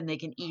it, and they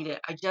can eat it.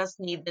 I just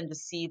need them to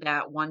see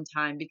that one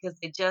time because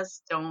they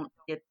just don't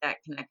get that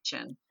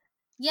connection.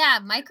 Yeah,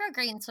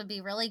 microgreens would be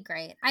really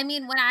great. I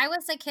mean, when I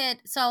was a kid,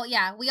 so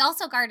yeah, we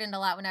also gardened a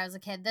lot when I was a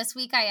kid. This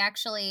week,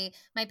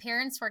 my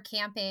parents were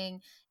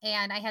camping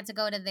and I had to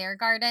go to their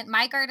garden.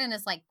 My garden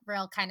is like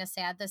real kind of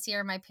sad this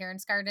year. My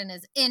parents' garden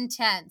is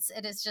intense.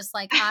 It is just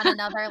like on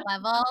another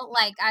level.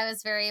 Like, I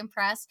was very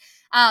impressed.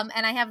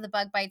 And I have the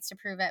bug bites to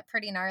prove it,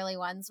 pretty gnarly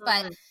ones.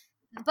 Mm.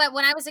 But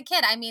when I was a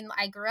kid, I mean,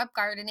 I grew up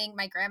gardening.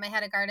 My grandma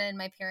had a garden,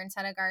 my parents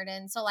had a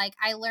garden. So like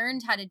I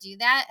learned how to do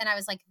that and I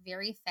was like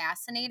very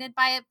fascinated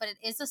by it, but it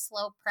is a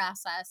slow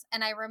process.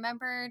 And I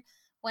remembered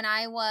when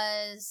I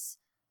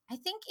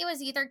think it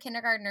was either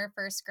kindergarten or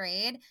first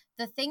grade.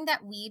 The thing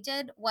that we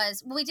did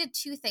was, well, we did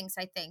two things,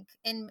 I think,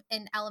 in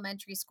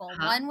elementary school.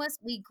 Huh? One was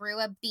we grew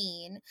a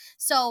bean.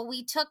 So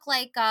we took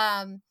like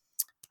a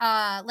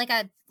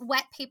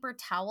wet paper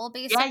towel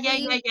Yeah, yeah,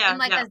 basically yeah, in yeah,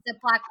 like yeah. a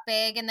Ziploc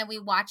bag, and then we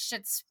watched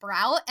it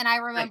sprout, and I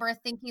Right, remember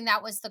thinking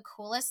that was the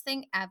coolest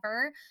thing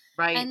ever.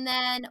 right. And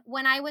then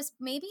when I was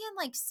maybe in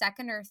like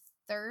second or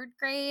third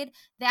grade,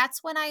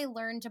 that's when I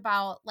learned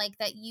about like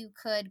that you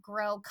could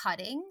grow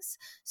cuttings.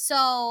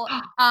 So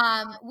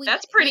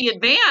That's we pretty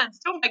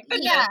advanced. Oh my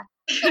yeah.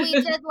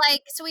 goodness.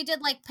 So we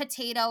did like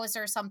potatoes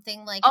or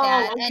something like Oh,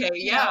 that. And okay,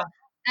 yeah.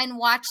 and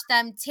watch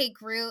them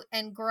take root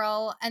and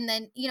grow, and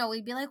then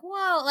we'd be like,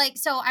 whoa, like,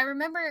 so I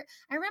remember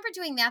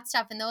doing that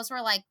stuff, and those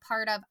were like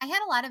part of, I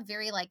had a lot of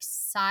very like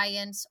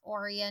science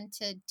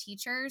oriented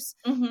teachers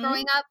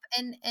growing Mhm. up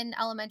in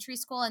elementary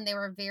school, and they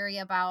were very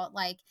about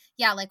like,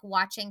 yeah, like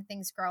watching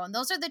things grow, and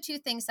those are the two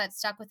things that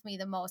stuck with me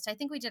the most. I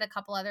think we did a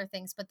couple other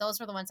things, but those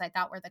were the ones I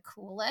thought were the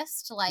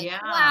coolest, like, Yeah.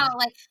 wow,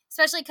 like,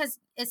 especially because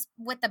it's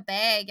with the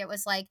bag, it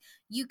was like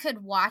you could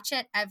watch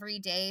it every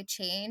day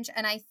change,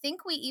 and I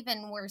think we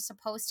even were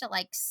supposed to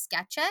like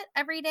sketch it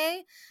every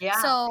day, Yeah.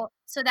 so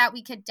that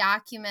we could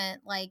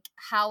document like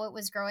how it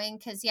was growing,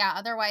 cuz yeah,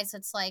 otherwise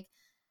it's like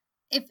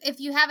if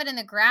you have it in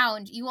the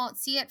ground, you won't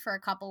see it for a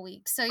couple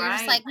weeks. So you're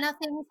just Right. like,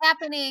 nothing's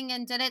happening,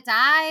 and did it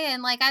die?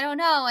 And like, I don't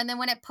know. And then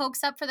when it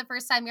pokes up for the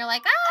first time, you're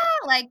like,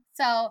 ah, like,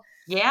 so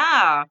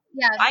Yeah.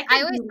 yeah, I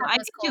always thought I that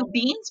was could do cool.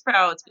 bean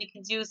sprouts. We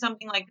could do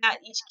something like that.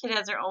 Each kid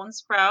has their own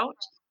sprout,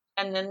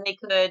 and then they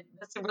could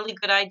that's a really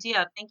good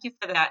idea. Thank you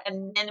for that.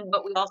 And then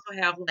but we also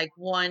have, like,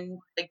 one,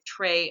 like,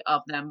 tray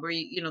of them where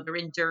they're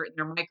in dirt and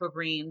they're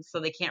microgreens, so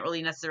they can't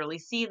really necessarily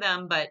see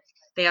them, but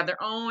they have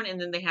their own, and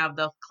then they have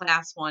the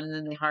class one, and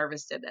then they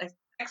harvest it.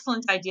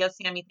 Excellent idea,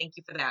 Sammy. Thank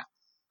you for that.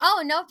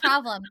 Oh, no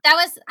problem. That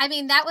was, I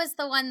mean, that was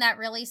the one that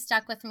really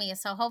stuck with me.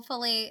 So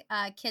hopefully,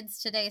 kids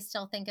today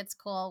still think it's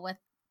cool with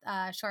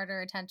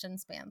shorter attention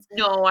spans.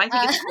 No, I think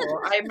Uh, it's cool.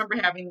 I remember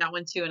having that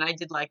one too, and I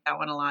did like that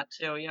one a lot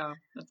too. Yeah,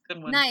 that's a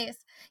good one. Nice.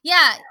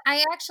 Yeah,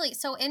 I actually,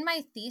 so in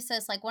my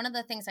thesis, like one of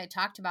the things I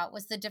talked about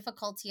was the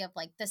difficulty of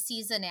like the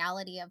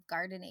seasonality of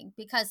gardening,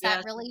 because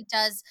Yes, that really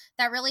does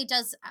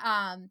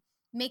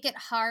make it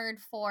hard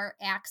for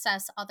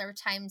access other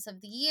times of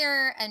the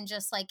year, and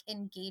just like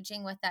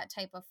engaging with that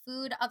type of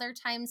food other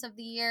times of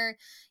the year,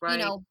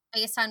 right,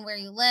 based on where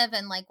you live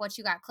and like what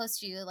you got close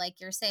to you. Like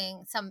you're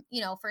saying,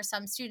 for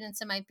some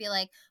students it might be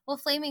like, well,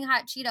 flaming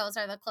hot Cheetos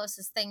are the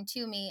closest thing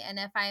to me, and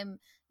if I'm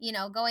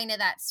going to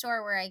that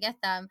store where I get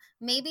them,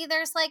 maybe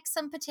there's like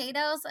some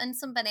potatoes and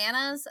some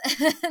bananas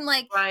and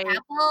like right,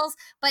 apples,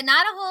 but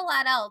not a whole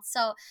lot else.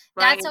 So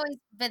that's right, always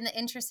been the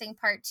interesting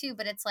part too.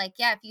 But it's like,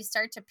 yeah, if you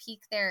start to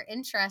pique their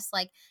interest,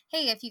 like,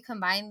 hey, if you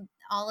combine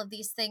all of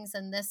these things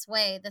in this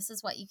way, this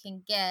is what you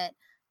can get.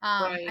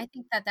 I right.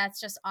 think that that's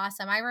just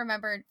awesome. I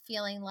remember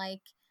feeling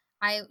like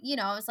I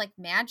was like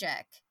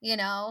magic, like,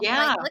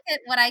 Yeah. look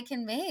at what I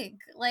can make.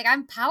 Like,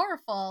 I'm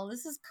powerful.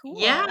 This is cool.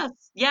 Yes,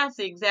 yes,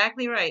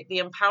 exactly right. The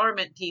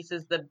empowerment piece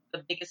is the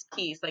biggest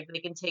piece. Like they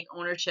can take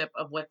ownership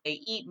of what they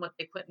eat and what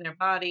they put in their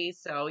body.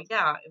 So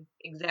yeah,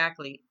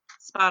 exactly.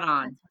 Spot That's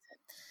on.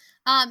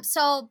 awesome.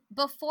 So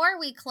before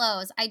we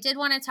close, I did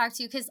want to talk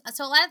to you because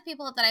so a lot of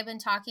people that I've been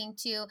talking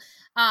to,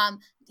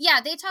 yeah,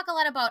 they talk a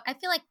lot about. I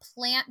feel like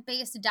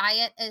plant-based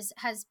diet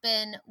has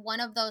been one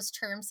of those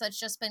terms that's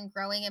just been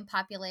growing in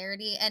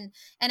popularity, and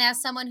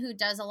as someone who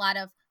does a lot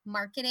of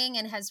marketing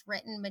and has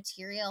written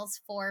materials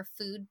for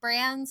food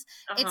brands,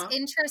 it's Uh-huh.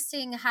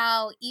 interesting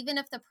how even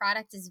if the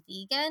product is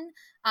vegan,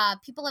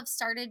 people have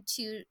started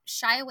to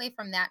shy away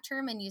from that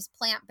term and use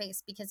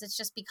plant-based because it's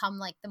just become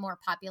like the more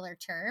popular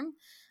term.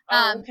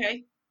 Oh, Um,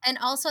 okay. and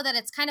also that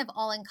it's kind of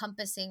all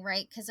encompassing,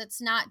 right? Because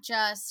it's not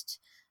just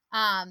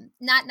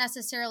not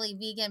necessarily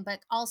vegan, but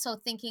also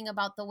thinking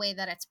about the way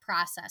that it's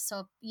processed.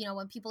 So,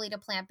 when people eat a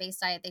plant-based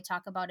diet, they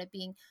talk about it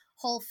being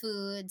whole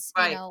foods,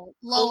 Right. Whole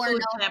lower food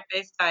no,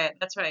 plant-based diet.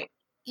 That's right.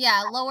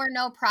 yeah, lower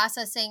no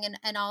processing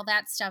and all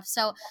that stuff.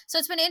 So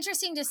it's been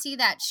interesting to see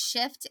that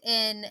shift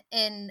in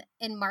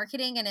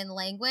marketing and in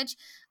language,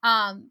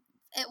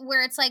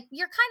 where it's like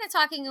you're kind of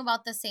talking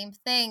about the same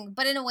thing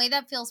but in a way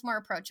that feels more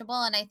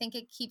approachable, and I think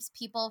it keeps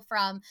people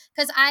from,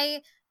 because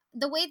I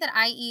the way that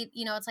I eat,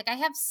 it's like I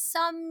have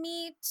some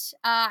meat.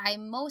 I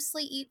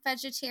mostly eat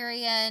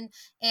vegetarian,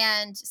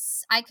 and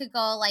I could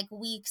go like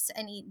weeks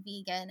and eat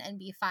vegan and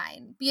be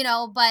fine,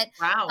 but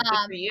Wow, good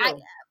for I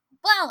you.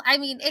 well, I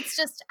mean, it's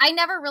just I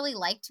never really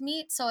liked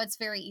meat, so it's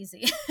very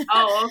easy.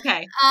 Oh,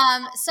 okay.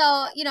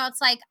 So,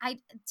 it's like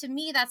to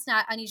me that's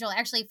not unusual.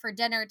 Actually, for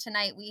dinner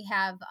tonight we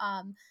have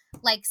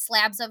like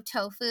slabs of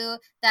tofu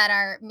that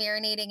are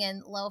marinating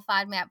in low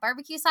FODMAP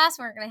barbecue sauce.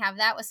 We're gonna have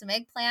that with some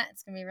eggplant.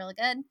 It's gonna be really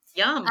good.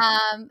 Yum.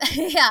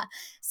 Yeah.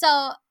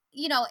 So,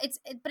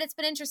 but it's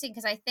been interesting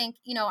because I think,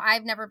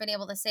 I've never been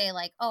able to say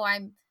like, oh,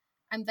 I'm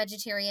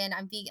vegetarian,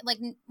 I'm vegan. Like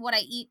what I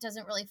eat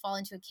doesn't really fall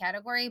into a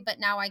category, but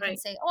now I can Right.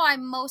 say, oh,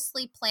 I'm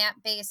mostly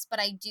plant based, but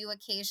I do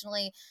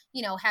occasionally,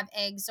 have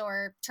eggs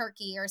or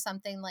turkey or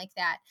something like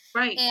that.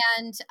 Right.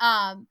 And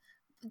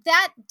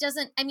that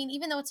doesn't, I mean,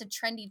 even though it's a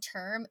trendy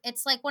term,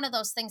 it's like one of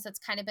those things that's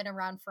kind of been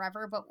around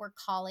forever, but we're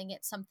calling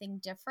it something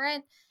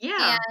different.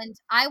 Yeah. And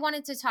I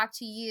wanted to talk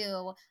to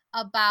you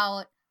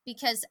about,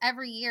 because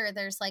every year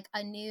there's like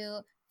a new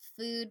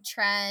food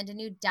trend, a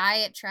new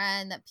diet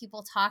trend that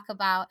people talk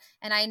about.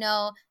 And I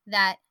know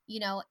that,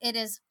 it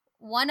is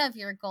one of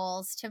your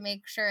goals to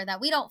make sure that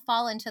we don't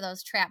fall into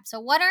those traps. So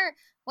what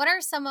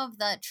are some of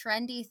the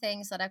trendy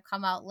things that have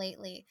come out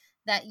lately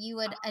that you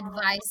would Um,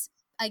 advise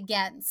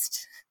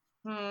against?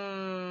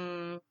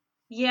 Hmm.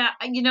 Yeah,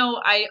 I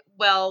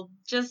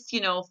just,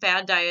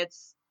 fad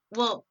diets.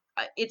 Well,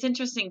 it's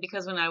interesting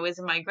because when I was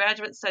in my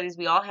graduate studies,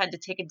 we all had to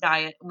take a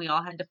diet and we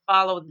all had to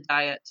follow the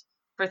diet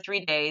for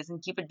 3 days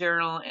and keep a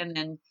journal and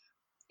then,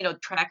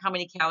 track how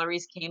many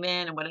calories came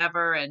in and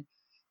whatever.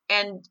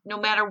 And no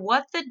matter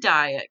what the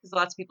diet, because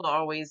lots of people are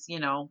always,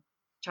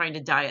 trying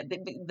to diet.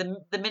 The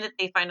minute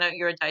they find out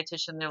you're a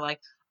dietitian, they're like,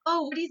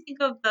 "Oh, what do you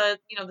think of the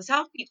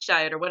South Beach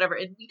diet or whatever?"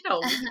 And we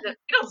don't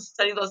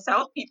study those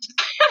South Beach.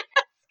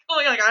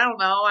 Like, I don't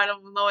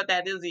know what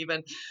that is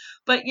even.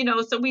 But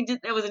so we did.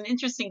 It was an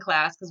interesting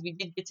class because we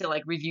did get to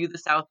like review the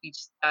South Beach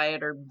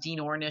diet or Dean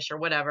Ornish or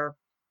whatever.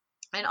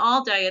 And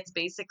all diets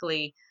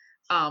basically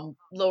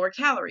lower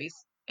calories,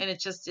 and it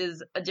just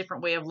is a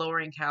different way of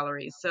lowering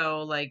calories.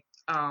 So like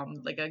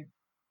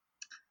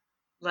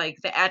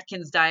the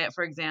Atkins diet,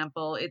 for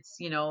example, it's,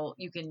 you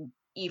can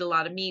eat a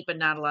lot of meat, but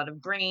not a lot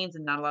of grains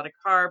and not a lot of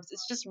carbs.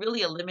 It's just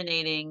really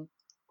eliminating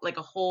like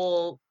a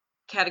whole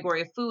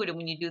category of food. And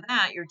when you do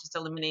that, you're just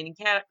eliminating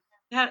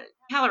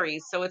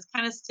calories. So it's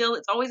kind of still,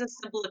 it's always a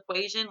simple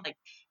equation, like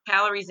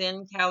calories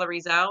in,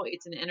 calories out.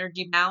 It's an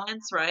energy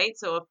balance, right?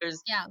 So if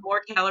there's Yeah.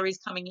 more calories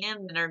coming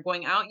in than are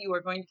going out, you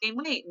are going to gain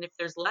weight. And if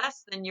there's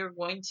less, then you're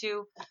going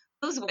to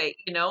lose weight,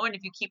 and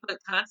if you keep it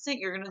constant,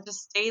 you're going to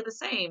just stay the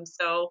same.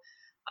 So,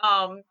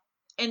 um,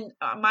 and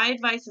my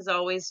advice is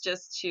always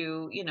just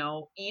to,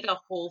 eat a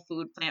whole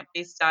food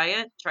plant-based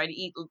diet. Try to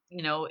eat,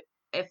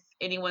 if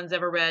anyone's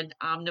ever read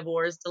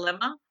Omnivore's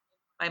Dilemma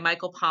by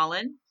Michael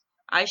Pollan,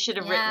 I should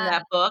have written Yeah.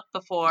 that book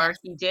before Yes.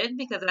 he did,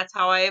 because that's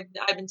how I've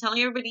been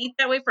telling everybody to eat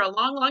that way for a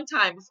long, long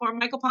time before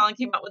Michael Pollan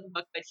came out with a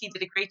book, but he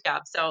did a great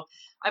job. So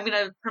I'm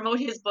going to promote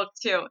his book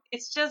too.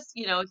 It's just,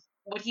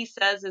 what he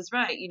says is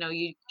right. You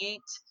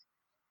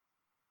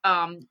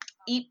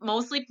eat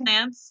mostly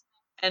plants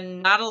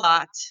and not a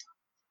lot,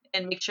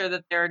 and make sure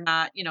that they're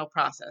not,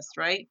 processed,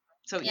 right?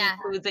 So eat Yeah.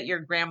 foods that your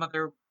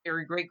grandmother,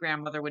 your great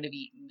grandmother would have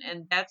eaten.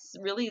 And that's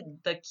really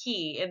the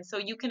key. And so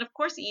you can, of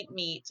course, eat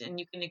meat, and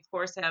you can, of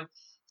course, have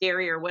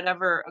dairy or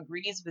whatever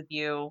agrees with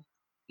you,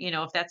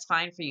 if that's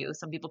fine for you.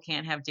 Some people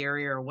can't have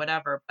dairy or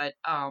whatever, but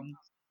I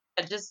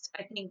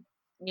think,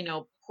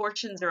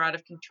 portions are out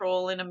of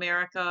control in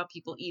America.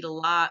 People eat a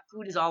lot.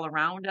 Food is all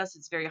around us.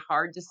 It's very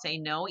hard to say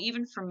no.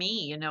 Even for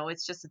me,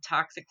 it's just a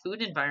toxic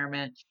food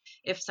environment.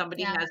 If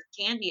somebody Yeah. has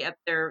candy at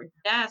their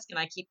desk and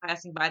I keep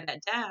passing by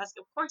that desk,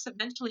 of course,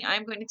 eventually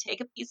I'm going to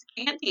take a piece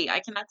of candy. I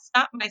cannot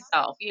stop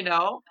myself.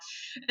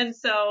 And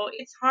so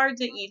it's hard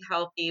to eat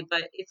healthy,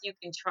 but if you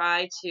can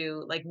try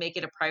to like make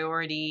it a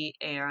priority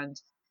and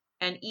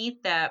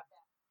eat that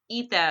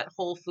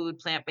whole food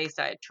plant-based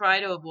diet. Try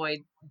to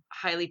avoid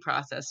highly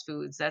processed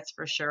foods, that's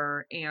for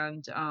sure.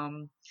 And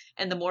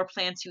the more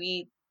plants you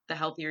eat, the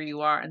healthier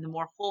you are, and the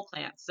more whole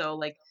plants. So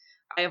like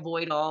I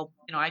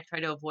try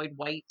to avoid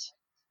white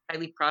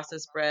highly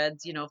processed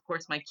breads. Of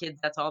course my kids,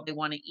 that's all they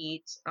want to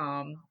eat.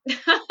 I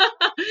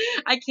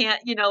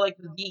can't, like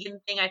the vegan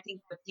thing, I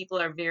think that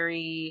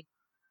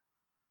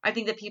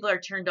people are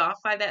turned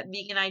off by that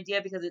vegan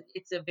idea because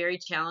it's a very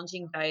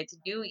challenging diet to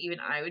do. Even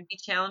I would be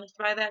challenged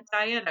by that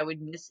diet. I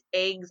would miss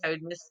eggs. I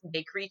would miss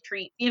bakery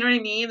treats. You know what I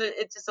mean?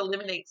 It just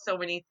eliminates so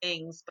many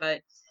things.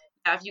 But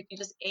yeah, if you can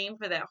just aim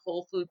for that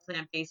whole food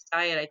plant-based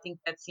diet, I think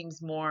that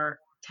seems more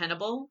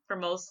tenable for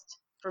most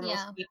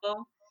Yeah.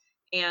 people.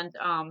 And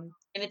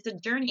it's a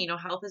journey.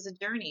 Health is a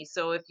journey.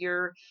 So if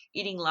you're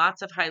eating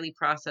lots of highly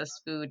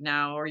processed food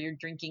now, or you're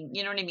drinking,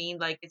 you know what I mean?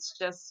 Like it's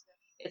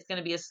going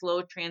to be a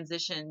slow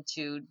transition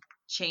to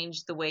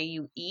change the way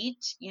you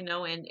eat,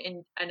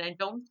 and I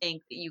don't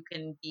think that you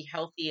can be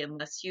healthy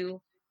unless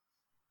you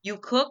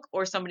cook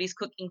or somebody's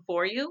cooking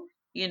for you,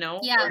 or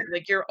Yeah.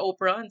 like you're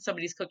Oprah and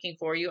somebody's cooking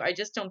for you. I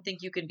just don't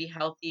think you can be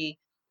healthy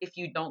if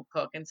you don't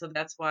cook. And so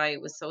that's why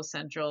it was so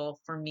central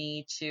for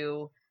me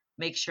to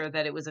make sure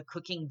that it was a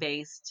cooking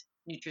based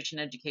nutrition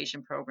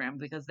education program,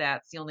 because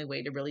that's the only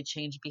way to really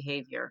change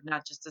behavior,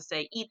 not just to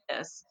say eat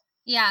this,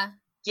 Yeah.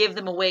 give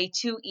them a way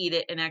to eat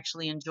it and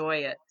actually enjoy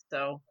it.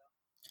 So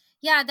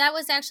Yeah, that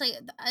was actually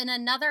in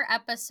another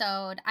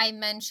episode I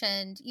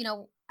mentioned,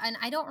 and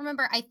I don't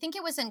remember, I think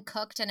it was in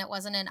Cooked and it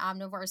wasn't in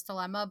Omnivore's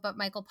Dilemma, but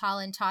Michael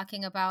Pollan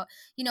talking about,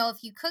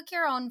 if you cook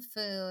your own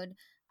food,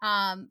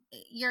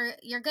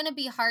 you're going to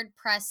be hard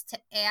pressed to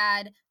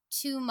add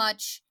too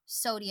much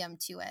sodium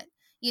to it.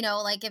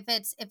 Like if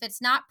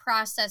it's not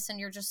processed and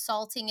you're just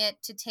salting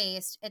it to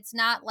taste, it's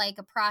not like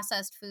a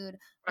processed food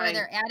where right,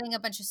 they're adding a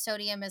bunch of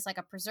sodium as like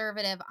a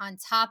preservative on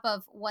top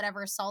of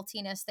whatever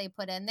saltiness they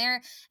put in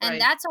there. And right.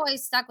 that's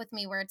always stuck with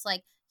me where it's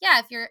like, yeah,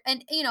 if you're,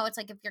 and it's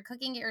like if you're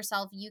cooking it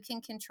yourself, you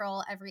can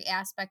control every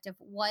aspect of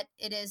what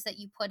it is that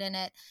you put in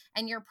it.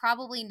 And you're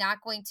probably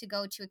not going to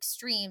go to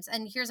extremes.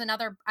 And here's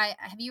another,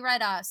 have you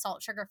read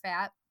Salt, Sugar,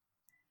 Fat?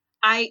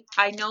 I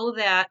know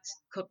that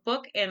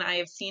cookbook and I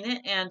have seen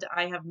it and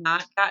I have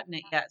not gotten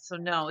it yet. So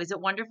no, is it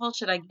wonderful?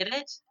 Should I get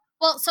it?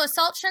 Well, so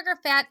Salt, Sugar,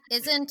 Fat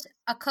isn't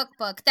a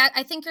cookbook. That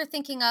I think you're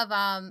thinking of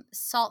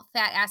Salt,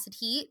 Fat, Acid,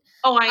 Heat.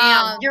 Oh, I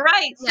am. You're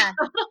right. Yeah.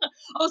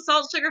 Oh,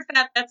 salt, sugar,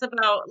 fat. That's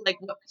about like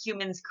what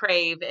humans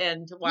crave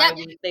and why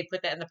Yep. they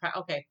put that in the pot.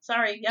 Okay,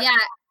 sorry. Yep. Yeah.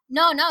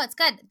 No, it's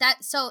good.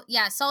 So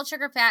yeah, Salt,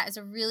 Sugar, Fat is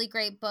a really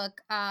great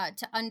book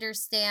to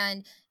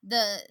understand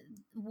the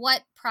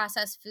what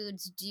processed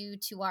foods do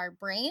to our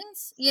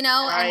brains, and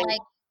Right,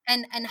 like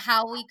and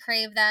how we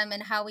crave them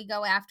and how we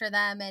go after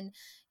them. And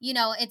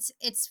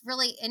it's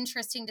really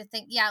interesting to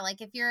think, yeah,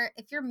 like if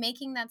you're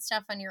making that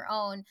stuff on your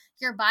own,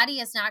 your body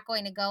is not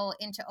going to go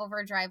into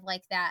overdrive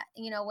like that,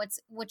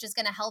 which is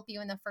going to help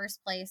you in the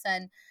first place.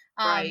 And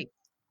um right.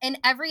 in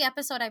every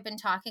episode I've been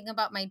talking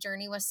about my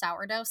journey with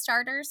sourdough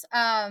starters,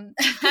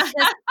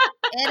 because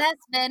it has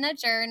been a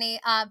journey.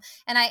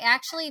 And I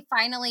actually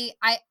finally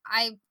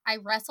I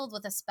wrestled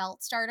with a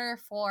spelt starter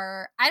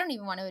for, I don't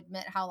even want to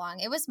admit how long.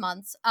 It was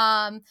months.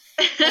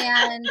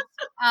 And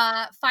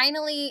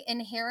finally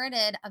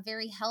inherited a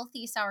very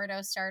healthy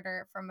sourdough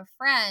starter from a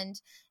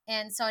friend.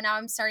 And so now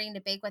I'm starting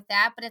to bake with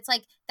that. But it's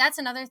like, that's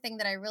another thing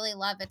that I really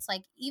love. It's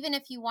like, even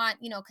if you want,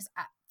 because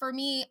for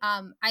me,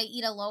 I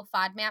eat a low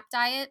FODMAP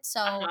diet.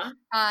 So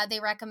Uh-huh. they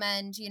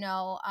recommend,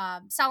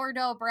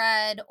 sourdough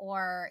bread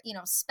or,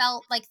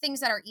 spelt, like things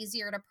that are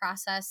easier to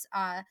process,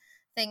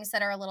 things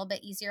that are a little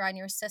bit easier on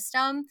your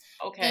system.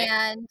 Okay.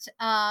 And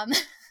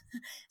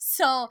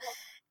so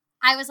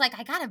I was like,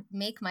 I gotta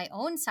make my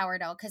own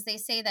sourdough, because they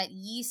say that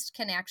yeast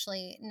can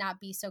actually not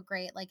be so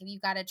great. Like, if you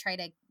gotta try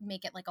to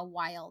make it like a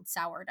wild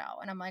sourdough.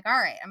 And I'm like, all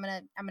right, I'm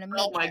gonna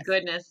Oh make my this.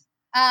 goodness.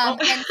 Oh,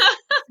 And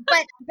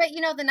but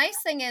the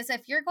nice thing is,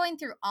 if you're going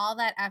through all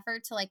that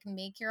effort to like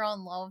make your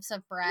own loaves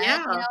of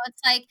bread, yeah,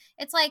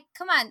 it's like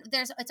come on,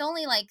 it's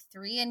only like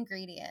three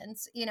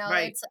ingredients.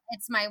 right.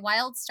 It's my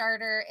wild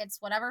starter,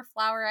 it's whatever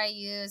flour I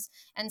use,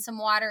 and some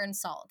water and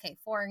salt. Okay,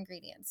 four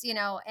ingredients,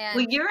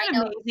 Well, and you're I an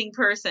know. amazing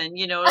person,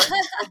 like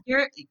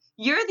you're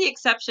the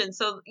exception.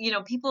 So,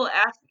 people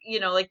ask,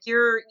 like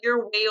you're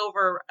way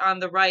over on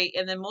the right,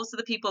 and then most of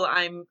the people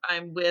I'm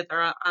with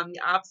are on the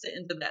opposite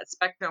end of that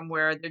spectrum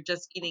where they're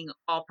just eating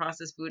all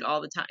processed food all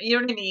the time. You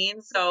know what I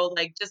mean? So,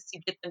 like just to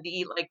get them to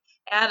eat, like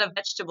add a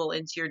vegetable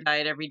into your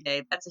diet every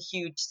day, that's a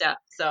huge step.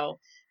 So,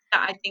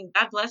 yeah, I think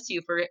God bless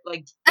you for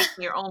like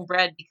making your own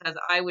bread because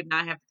I would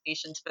not have the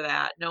patience for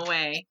that. No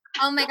way.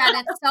 Oh my god,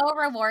 it's so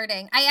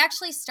rewarding. I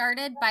actually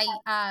started by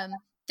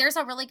there's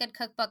a really good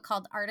cookbook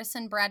called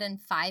Artisan Bread in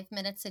 5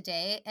 minutes a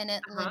day, and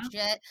it Uh-huh.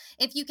 legit,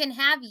 if you can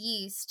have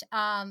yeast,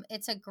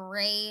 it's a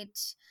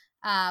great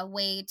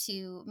way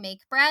to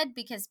make bread,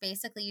 because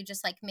basically you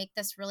just like make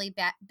this really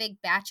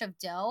big batch of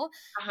dough,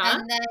 Uh-huh.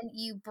 and then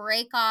you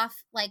break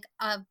off like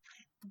a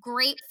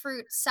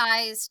grapefruit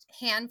sized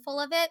handful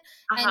of it,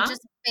 and Uh-huh.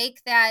 just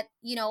bake that,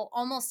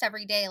 almost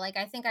every day. Like,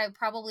 I think I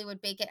probably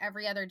would bake it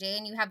every other day,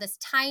 and you have this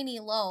tiny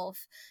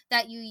loaf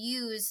that you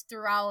use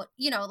throughout,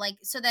 like,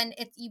 so then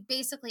you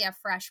basically have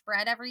fresh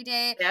bread every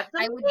day. That's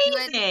I would do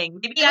it. amazing.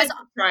 Maybe It I was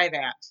should try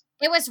that.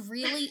 it was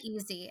really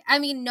easy. I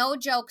mean, no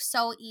joke,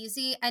 so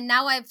easy. And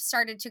now I've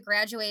started to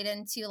graduate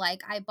into,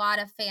 like, I bought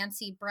a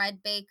fancy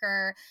bread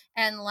baker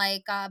and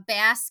like a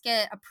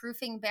basket, a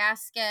proofing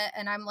basket,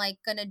 and I'm like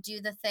gonna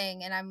do the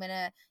thing, and I'm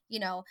gonna,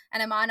 and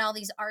I'm on all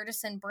these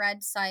artisan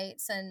bread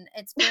sites, and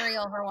it's very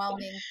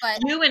overwhelming.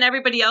 But You and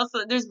everybody else,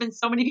 there's been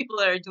so many people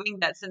that are doing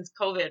that since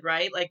COVID,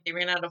 right? Like they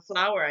ran out of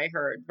flour, I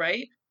heard,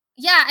 right?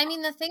 yeah, I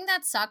mean, the thing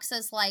that sucks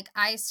is, like,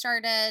 I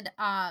started,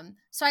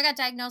 so I got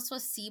diagnosed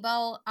with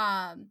SIBO,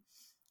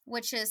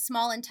 which is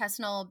small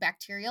intestinal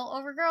bacterial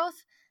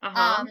overgrowth.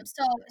 Uh-huh.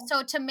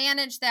 So to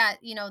manage that,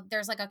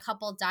 there's like a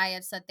couple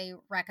diets that they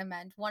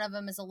recommend. One of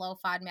them is a low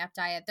FODMAP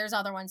diet. There's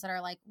other ones that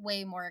are like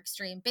way more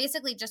extreme.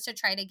 Basically, just to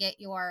try to get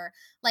your,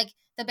 like,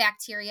 the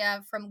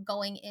bacteria from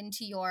going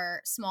into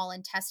your small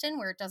intestine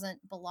where it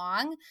doesn't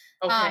belong.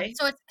 Okay.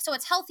 So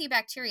it's healthy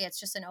bacteria. It's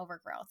just an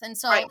overgrowth. And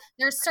Right. so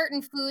there's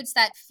certain foods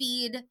that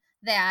feed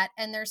that,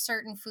 and there's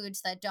certain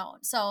foods that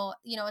don't. So,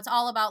 it's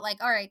all about,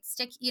 like, all right,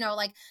 stick,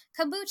 like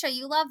kombucha,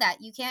 you love that,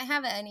 you can't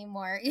have it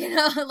anymore,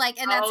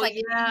 like, and that's Oh like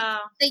yeah.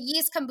 the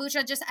yeast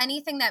kombucha, just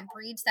anything that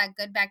breeds that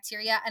good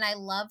bacteria. And I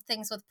love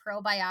things with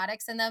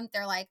probiotics in them.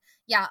 They're like,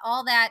 yeah,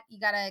 all that you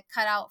got to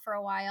cut out for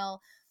a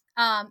while.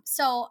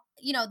 So,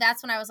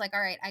 that's when I was like,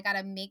 all right, I got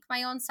to make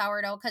my own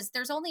sourdough, because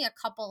there's only a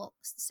couple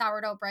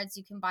sourdough breads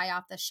you can buy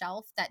off the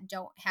shelf that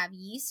don't have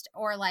yeast,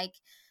 or like,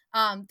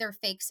 they're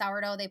fake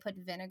sourdough. They put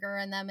vinegar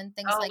in them and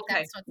things Oh, like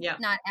that. okay. So it's Yeah.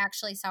 not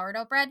actually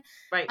sourdough bread.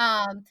 Right.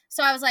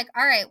 So I was like,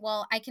 all right,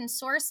 well, I can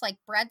source, like,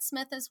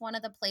 Breadsmith is one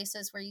of the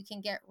places where you can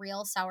get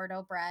real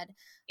sourdough bread.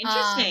 Um,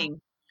 Interesting.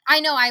 I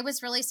know, I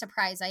was really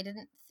surprised. I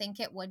didn't think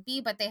it would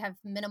be, but they have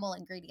minimal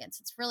ingredients.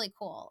 It's really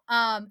cool.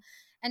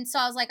 And so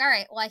I was like, all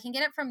right, well, I can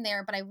get it from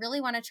there, but I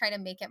really want to try to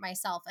make it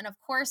myself. And of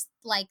course,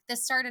 like,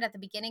 this started at the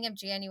beginning of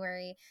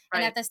January.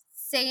 And at Right. the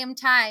same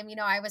time,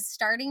 I was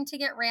starting to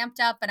get ramped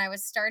up, and I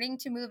was starting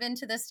to move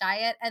into this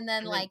diet. And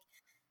then, And then like,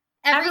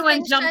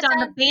 everyone everything jumped shut on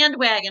the down.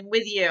 bandwagon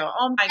with you.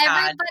 Oh my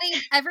God.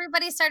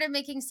 Everybody started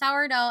making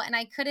sourdough, and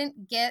I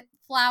couldn't get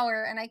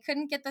flour, and I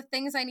couldn't get the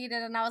things I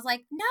needed, and I was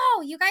like,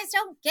 "No, you guys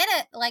don't get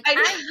it. Like, I I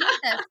know. need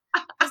this.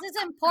 This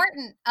is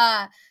important."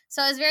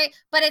 So it's very,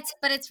 but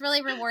it's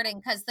really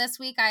rewarding, cuz this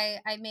week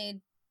I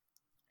made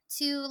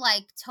two,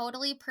 like,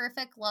 totally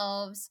perfect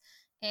loaves,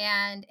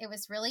 and it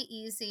was really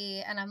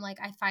easy. And I'm like,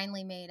 I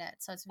finally made it.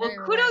 So it's a Well, very kudos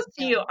rewarding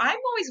to you. feeling. I'm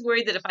always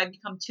worried that if I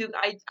become too,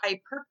 I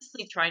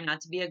purposely try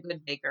not to be a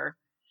good baker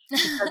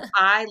because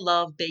I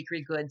love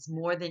bakery goods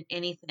more than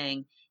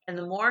anything. And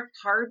the more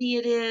carby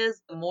it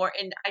is, the more,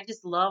 and I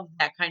just love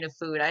that kind of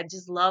food. I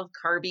just love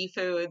carby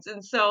foods.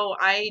 And so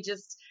I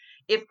just,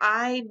 if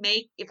I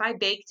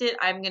baked it,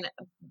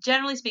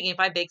 generally speaking, if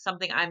I bake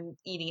something, I'm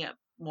eating it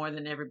more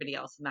than everybody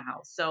else in the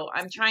house. So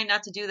I'm trying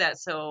not to do that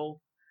so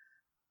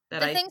that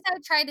The I, things I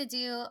try to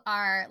do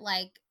are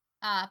like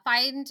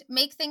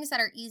make things that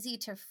are easy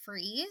to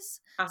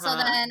freeze, so uh-huh,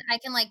 then I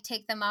can like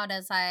take them out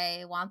as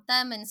I want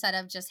them instead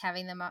of just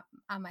having them up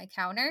on my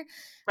counter.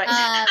 right.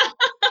 Um,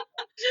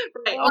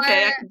 Right. or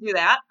Okay. I can do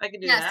that. I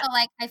can do Yeah, that. so,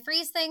 like, I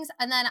freeze things,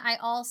 and then I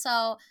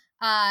also,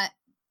 uh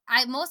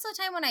I most of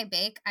the time when I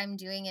bake, I'm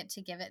doing it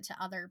to give it to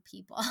other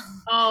people.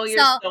 Oh, you're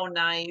So so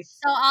nice.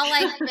 I'll,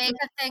 like, bake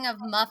a thing of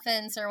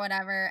muffins or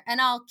whatever, and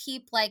I'll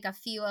keep, like, a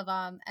few of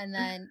them, and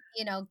then,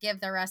 give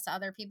the rest to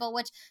other people,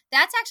 which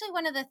that's actually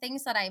one of the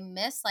things that I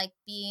miss, like,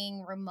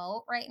 being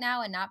remote right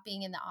now and not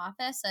being in the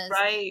office is,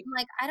 Right. I'm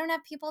like, I don't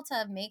have people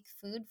to make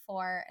food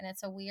for, and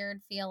it's a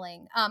weird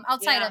feeling,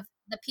 outside Yeah. of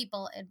the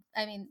people,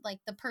 I mean, like,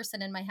 the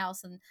person in my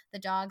house and the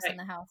dogs in Right.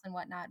 the house and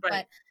whatnot,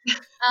 Right.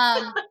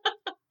 um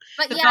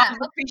but The yeah, dogs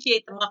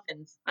appreciate the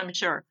muffins, I'm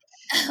sure.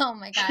 oh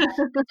my god.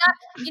 My dog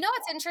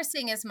what's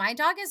interesting is my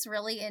dog is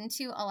really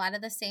into a lot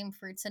of the same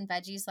fruits and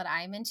veggies that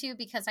I'm into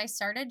because I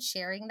started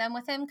sharing them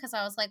with him because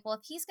I was like, well,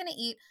 if he's gonna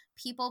eat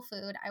people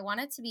food, I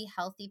want it to be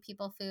healthy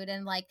people food.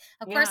 And like,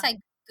 of course, Yeah. I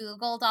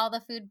Googled all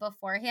the food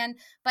beforehand,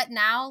 but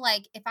now,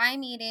 like, if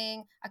I'm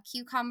eating a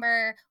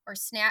cucumber or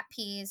snap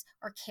peas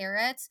or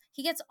carrots,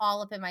 he gets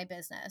all up in my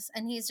business.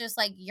 And he's just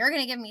like, you're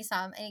gonna give me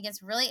some. And he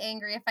gets really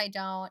angry if I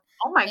don't.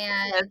 Oh my goodness,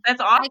 And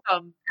that's I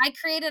awesome. I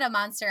created a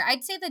monster.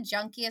 I'd say the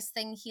junkiest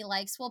thing he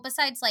likes, well,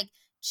 besides like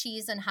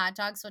cheese and hot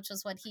dogs, which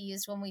was what he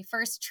used when we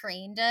first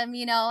trained him,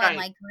 and Right.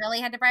 like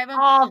really had to bribe him.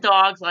 All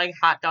dogs like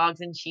hot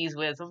dogs and cheese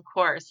whiz, of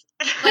course.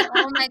 But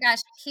oh my gosh,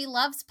 he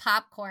loves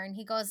popcorn.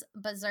 He goes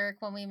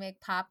berserk when we make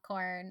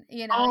popcorn.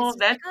 He's Oh, just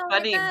like, that's oh my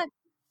funny. God.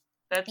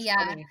 That's Yeah.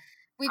 funny.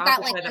 We've I'll have got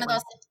to like try one that of one.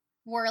 those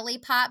whirly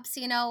pops,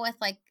 with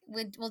like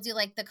we'll do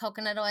like the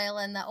coconut oil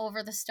and the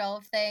over the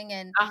stove thing.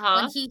 And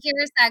when Uh-huh. he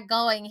hears that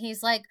going,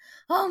 he's like,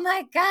 oh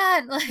my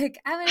God, like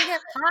I'm gonna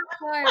get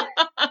popcorn.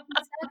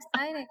 It's so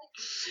exciting.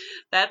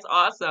 That's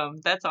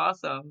awesome. That's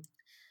awesome.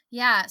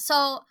 Yeah.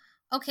 So,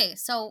 okay.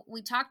 So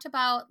we talked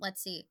about,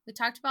 let's see, we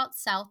talked about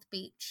South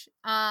Beach.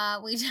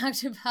 We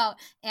talked about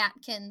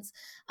Atkins.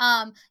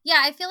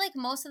 Yeah, I feel like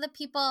most of the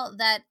people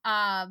that,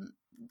 I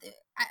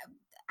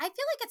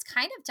feel like it's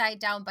kind of died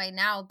down by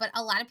now, but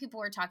a lot of people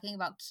were talking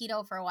about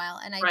keto for a while,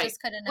 and I Right.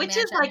 just couldn't Which is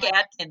imagine. like Like,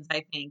 Atkins,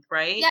 I think,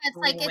 right? yeah, it's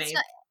In like, many ways.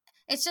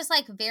 it's just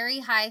like very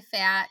high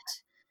fat.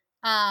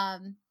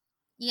 Um,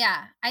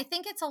 yeah, I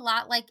think it's a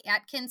lot like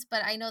Atkins,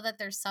 but I know that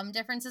there's some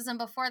differences. And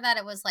before that,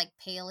 it was like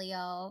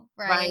paleo,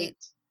 right? Right.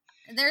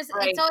 It's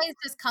Right. always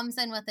just comes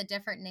in with a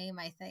different name,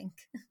 I think.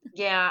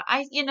 Yeah.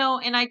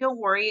 And I don't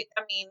worry.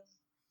 I mean,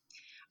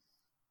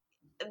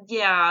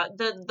 yeah,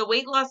 the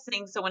weight loss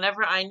thing, so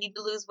whenever I need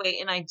to lose weight,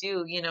 and I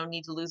do,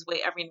 need to lose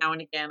weight every now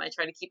and again, I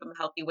try to keep them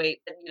healthy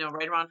weight, but,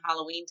 right around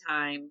Halloween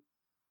time,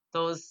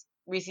 those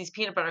Reese's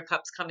peanut butter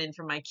cups come in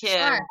for my kids,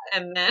 Sure.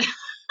 and then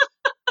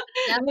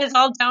Yep. and it's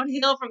all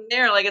downhill from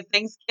there, like, it's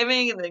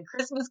Thanksgiving and then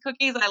Christmas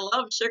cookies, I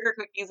love sugar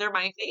cookies, they're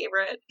my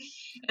favorite,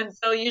 and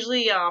so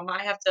usually,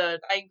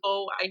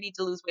 I need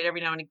to lose weight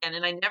every now and again,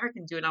 and I never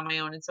can do it on my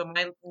own, and so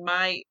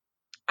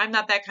I'm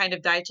not that kind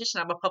of dietitian.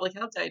 I'm a public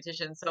health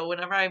dietitian. So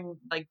whenever I'm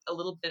like a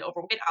little bit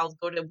overweight, I'll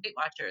go to Weight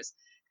Watchers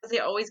because they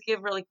always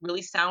give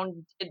really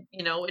sound,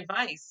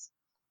 advice.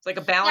 It's like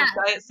a Yeah. balanced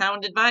diet,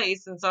 sound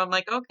advice. And so I'm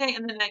like, okay.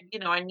 And then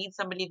I need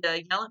somebody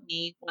to yell at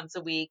me once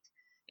a week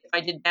if I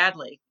did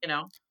badly.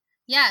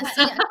 Yeah.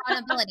 See,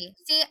 accountability.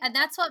 See, and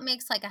that's what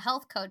makes like a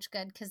health coach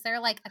good because they're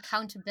like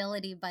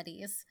accountability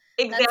buddies.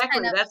 That's kind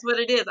Exactly. of, That's what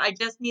it is.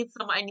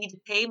 I need to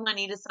pay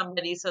money to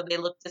somebody so they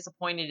look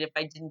disappointed if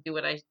I didn't do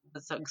what I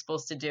was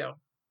supposed to do.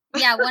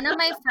 yeah. One of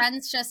my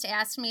friends just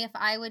asked me if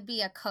I would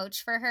be a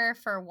coach for her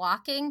for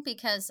walking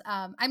because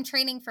I'm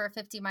training for a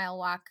 50-mile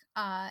walk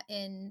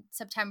in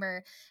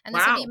September. And Wow.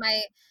 this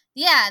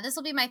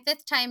will be my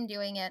fifth time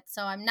doing it.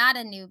 So I'm not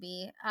a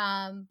newbie.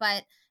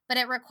 But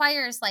it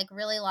requires like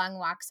really long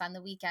walks on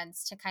the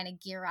weekends to kind of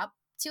gear up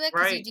to it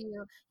because Right. you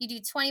do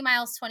 20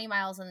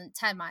 miles, and then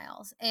 10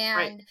 miles.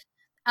 Right. And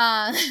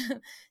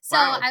so Wow.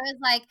 I was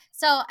like,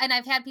 and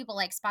I've had people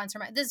like sponsor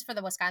this is for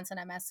the Wisconsin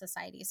MS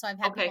Society. So I've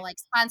had people Okay. like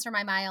sponsor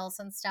my miles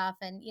and stuff.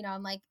 And,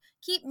 I'm like,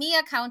 keep me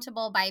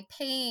accountable by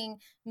paying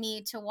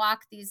me to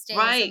walk these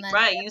days. And Right, then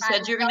right. if You I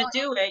said you're gonna don't,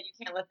 do it.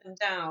 You can't let them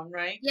down,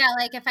 right? yeah,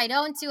 like if I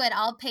don't do it,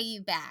 I'll pay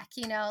you back,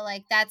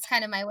 like that's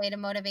kind of my way to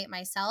motivate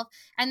myself.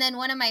 And then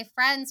one of my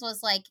friends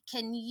was like,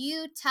 can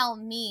you tell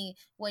me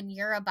when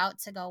you're about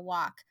to go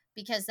walk?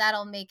 Because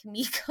that'll make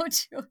me go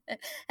do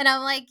it. And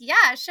I'm like,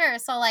 yeah, sure.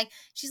 So like,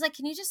 she's like,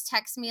 can you just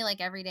text me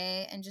like every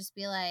day and just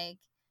be like,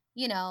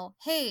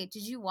 hey,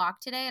 did you walk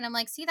today? And I'm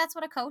like, see, that's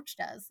what a coach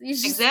does.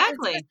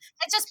 Exactly.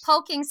 It's just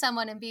poking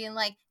someone and being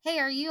like, hey,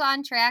 are you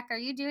on track? Are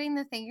you doing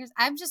the thing?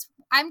 I'm just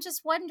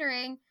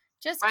wondering,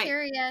 just Right.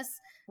 curious.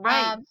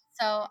 Right.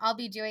 So I'll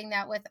be doing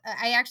that with,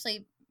 I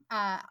actually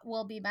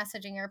will be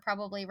messaging her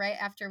probably right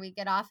after we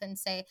get off and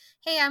say,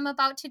 hey, I'm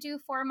about to do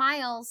 4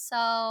 miles. So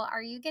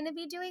are you going to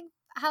be doing,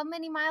 how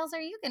many miles are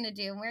you going to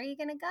do? And where are you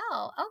going to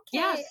go? Okay.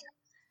 Yes.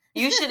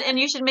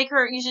 You should make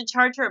her, you should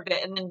charge her a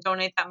bit and then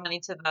donate that money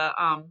to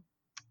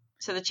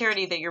the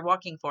charity that you're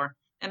walking for.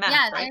 MS,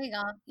 Yeah, right? there you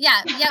go.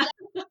 Yeah, yeah,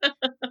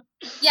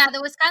 yeah.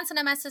 The Wisconsin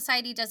MS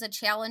Society does a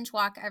challenge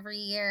walk every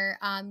year.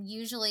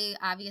 Usually,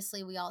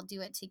 obviously, we all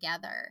do it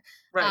together.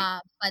 Right.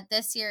 But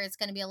this year it's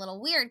going to be a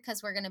little weird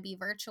because we're going to be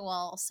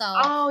virtual. So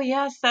Oh,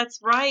 yes, that's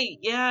right.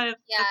 Yeah,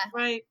 that's yeah,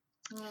 right.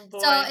 Oh so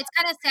boy. it's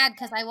kind of sad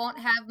because I won't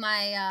have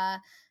my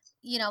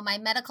my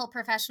medical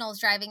professionals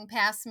driving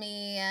past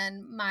me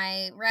and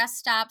my rest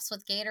stops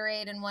with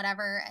Gatorade and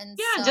whatever. And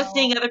Yeah, and just so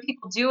seeing other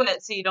people do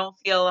it so you don't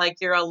feel like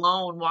you're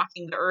alone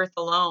walking the earth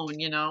alone,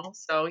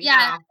 So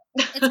yeah,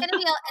 yeah. it's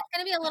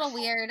gonna be a little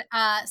weird.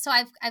 So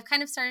I've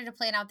kind of started to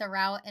plan out the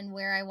route and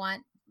where I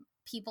want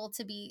people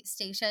to be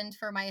stationed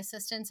for my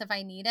assistance if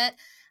I need it.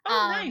 Oh,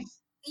 Um,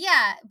 nice.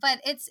 yeah,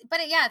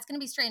 yeah, it's gonna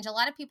be strange. A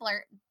lot of people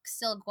are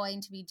still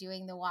going to be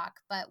doing the walk,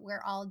 but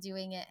we're all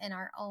doing it in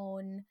our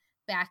own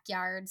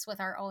backyards with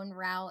our own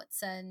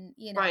routes and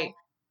Right.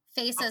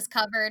 faces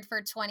covered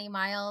for 20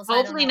 miles. I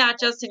don't Hopefully know. not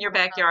just in your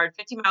backyard.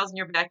 50 miles in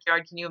your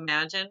backyard. Can you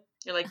imagine?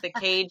 You're like the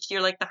cage.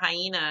 You're like the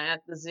hyena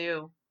at the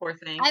zoo. Poor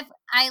thing.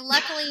 I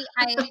luckily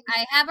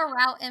I have a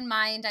route in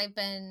mind. I've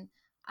been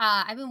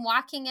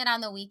walking it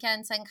on the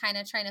weekends and kind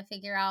of trying to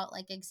figure out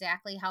like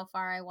exactly how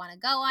far I want to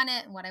go on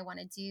it and what I want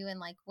to do and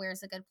like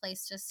where's a good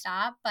place to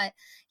stop. But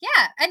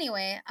yeah,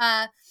 anyway,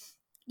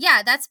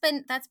 yeah, that's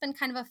been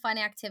kind of a fun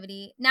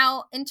activity.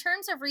 Now, in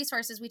terms of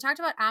resources, we talked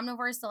about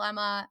Omnivore's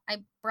Dilemma.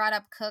 I brought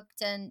up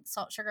Cooked and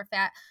Salt, Sugar,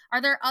 Fat.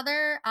 Are there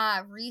other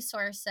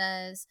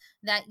resources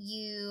that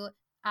you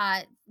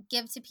uh,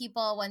 give to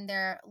people when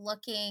they're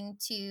looking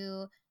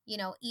to,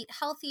 eat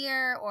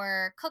healthier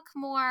or cook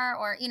more,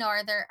 or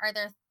are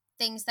there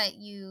things that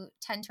you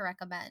tend to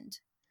recommend?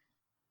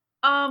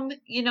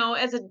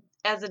 As a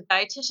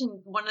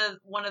dietitian,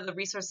 one of the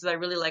resources I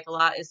really like a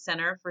lot is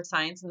Center for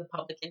Science in the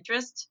Public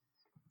Interest.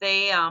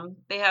 They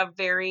have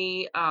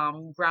very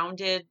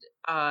grounded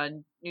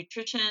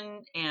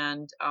nutrition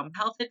and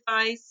health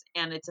advice,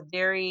 and it's a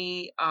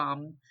very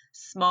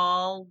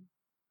small,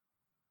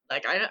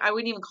 like I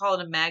wouldn't even call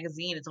it a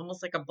magazine. It's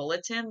almost like a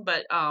bulletin,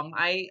 but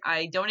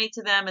I donate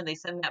to them and they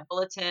send that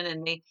bulletin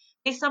and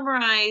they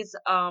summarize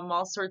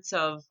all sorts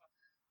of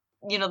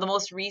the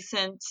most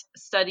recent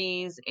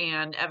studies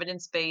and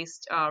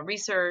evidence-based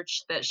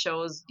research that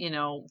shows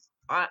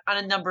on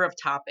a number of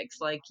topics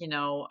like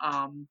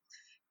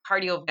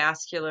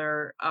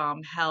cardiovascular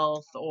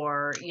health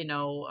or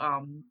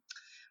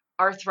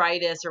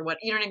arthritis or what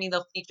what I mean.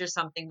 They'll feature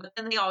something, but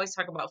then they always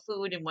talk about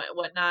food and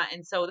whatnot.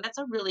 And so that's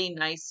a really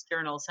nice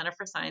journal, Center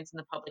for Science in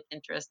the Public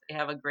Interest. They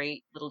have a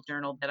great little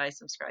journal that I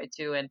subscribe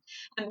to, and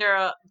they're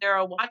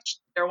a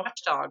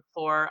watchdog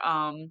for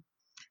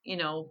you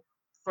know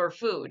for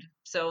food.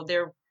 So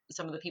they're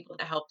some of the people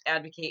that helped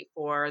advocate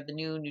for the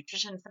new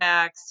nutrition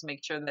facts to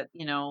make sure that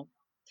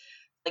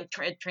like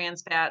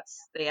trans fats.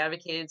 They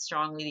advocated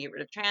strongly to get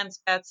rid of trans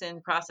fats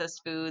in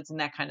processed foods and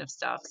that kind of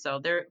stuff. So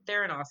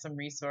they're an awesome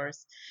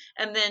resource.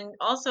 And then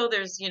also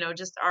there's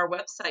just our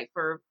website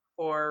for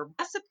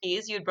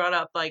recipes. You had brought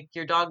up like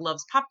your dog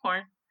loves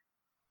popcorn.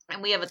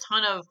 And we have a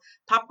ton of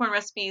popcorn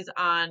recipes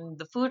on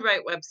the Food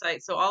Right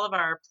website. So all of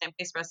our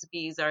plant-based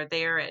recipes are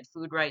there at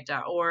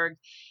foodright.org.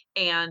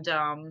 And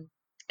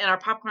our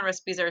popcorn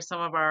recipes are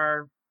some of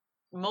our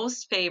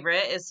most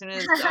favorite. As soon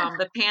as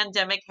the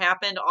pandemic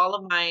happened, all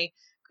of my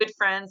good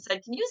friends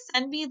said, "Can you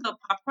send me the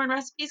popcorn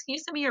recipes? Can you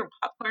send me your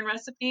popcorn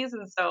recipes?"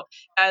 And so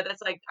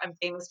that's like I'm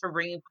famous for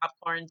bringing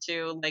popcorn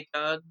to like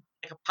a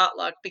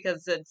potluck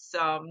because it's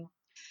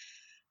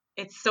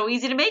so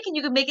easy to make and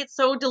you can make it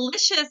so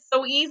delicious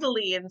so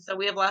easily. And so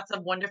we have lots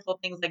of wonderful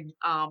things like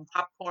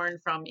popcorn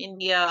from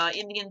India,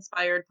 Indian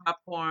inspired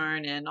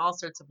popcorn, and all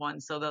sorts of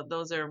ones. So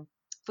those are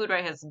Food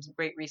Right has some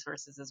great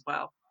resources as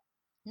well.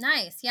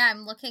 Nice. Yeah,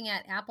 I'm looking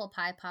at apple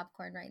pie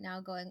popcorn right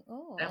now going,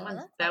 That oh, one's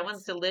that that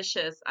one's sounds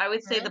delicious. I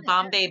would say the really good.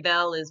 Bombay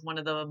Bell is one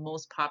of the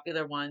most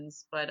popular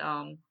ones, but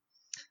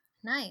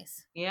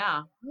Nice.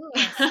 yeah. Ooh, a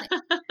snack.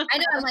 I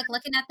know, I'm, like,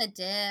 looking at the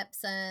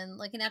dips and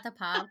looking at the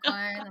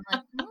popcorn, I'm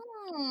like,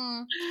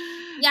 "Hmm."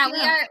 Yeah, we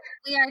Yeah. are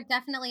we are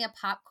definitely a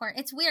popcorn,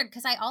 it's weird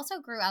because I also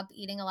grew up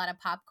eating a lot of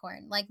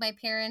popcorn, like, my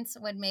parents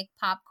would make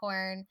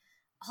popcorn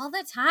all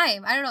the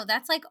time, I don't know,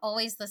 that's, like,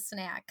 always the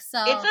snack, It's so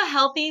a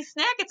healthy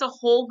snack. It's a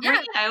whole grain.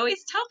 yeah, I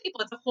always tell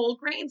people it's a whole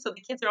grain, so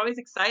the kids are always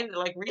excited. They're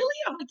like, "Really?"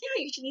 I'm like,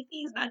 "Yeah, you should eat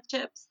these, not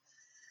chips."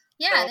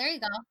 yeah, So, there you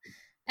go,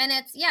 and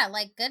it's yeah,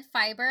 like, good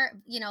fiber,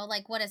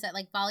 like, what is it,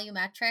 like,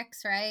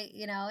 volumetrics, right?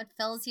 It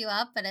fills you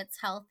up, but it's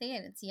healthy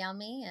and it's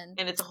yummy and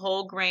and it's a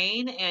whole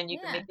grain, and you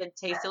can yeah. make it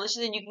taste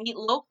delicious, and you can eat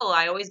local.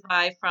 I always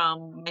buy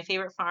from my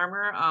favorite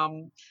farmer.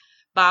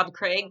 Bob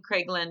Craig,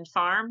 Craigland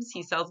Farms.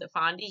 He sells at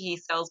Fondy. He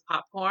sells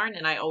popcorn,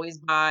 and I always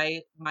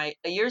buy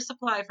a year's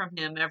supply from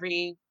him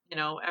every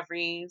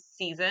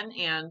season,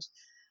 and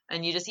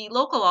you just eat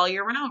local all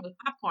year round with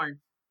popcorn.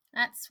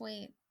 That's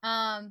sweet.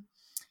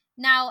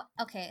 Now,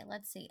 okay,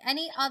 let's see.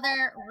 Any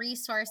other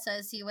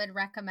resources you would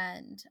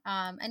recommend?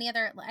 Any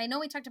other, I know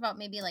we talked about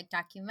maybe like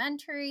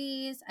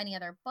documentaries, any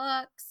other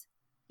books?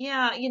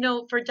 Yeah,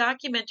 for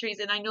documentaries,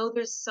 and I know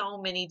there's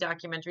so many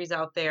documentaries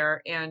out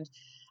there, and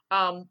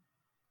um,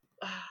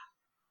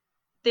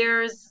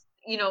 there's,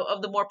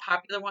 of the more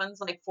popular ones,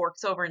 like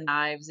Forks Over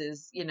Knives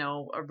is,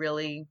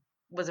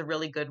 was a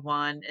really good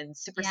one, and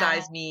Super Yeah,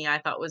 Size Me I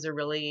thought was a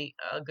really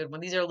good one.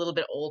 These are a little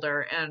bit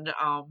older, and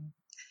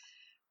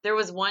there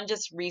was one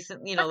just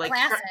recent, a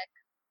classic.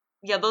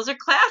 yeah, those are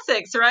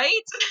classics,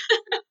 right?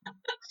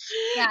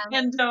 Yeah.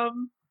 And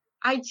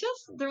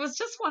there was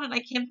just one, and I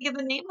can't think of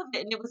the name of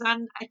it,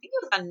 and I think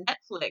it was on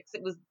Netflix.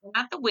 It was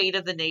not The Weight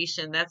of the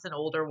Nation. That's an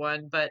older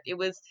one, but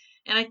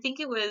and I think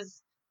it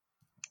was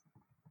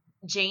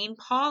Jane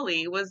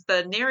Pauley was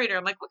the narrator.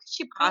 I'm like, what could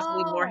she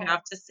possibly more Oh,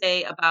 have to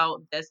say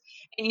about this?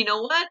 And you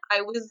know what?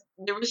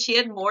 She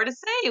had more to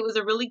say. It was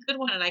a really good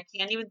one, and I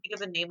can't even think of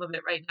the name of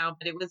it right now,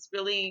 but it was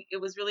really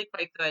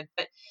quite good.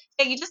 But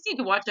yeah, you just need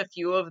to watch a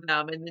few of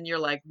them, and then you're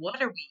like,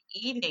 what are we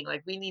eating?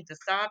 Like, we need to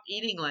stop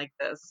eating like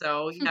this.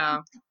 So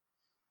yeah,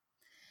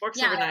 Forks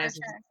yeah, Over for Knives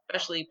is sure.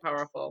 especially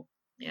powerful.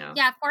 Yeah.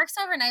 Yeah, Forks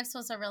Over Knives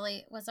was a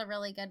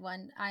really good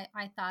one.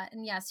 I thought,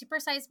 and yeah,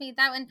 Super Size Me,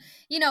 that one.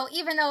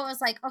 Even though it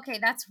was like, okay,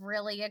 that's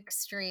really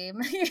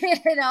extreme.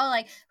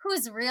 Like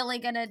who's really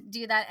gonna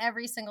do that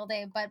every single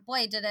day? But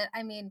boy, did it!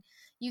 I mean,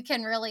 you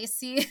can really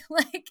see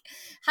like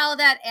how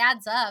that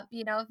adds up.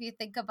 If you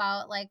think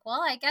about like,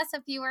 well, I guess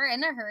if you were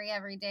in a hurry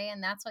every day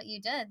and that's what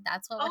you did,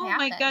 that's what would Oh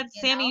my happen. God,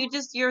 Sammy,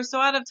 you're so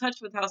out of touch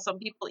with how some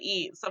people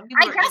eat. Some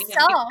people I are guess eating at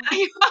so.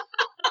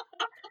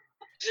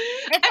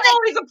 It's I'm like,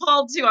 always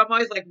appalled too. I'm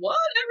always like, what?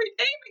 Every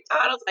day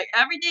McDonald's? Like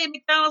every day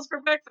McDonald's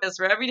for breakfast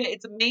or every day.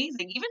 It's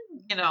amazing. Even,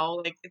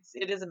 like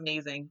it is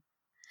amazing.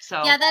 yeah,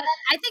 So, that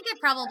I think it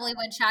probably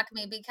would shock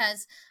me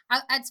because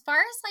as far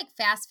as like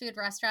fast food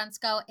restaurants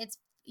go, it's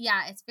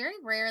very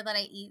rare that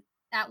I eat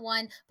at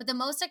one. But the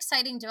most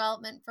exciting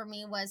development for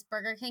me was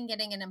Burger King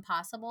getting an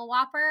Impossible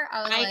Whopper.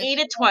 I was I like, ate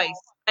it oh,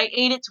 twice. I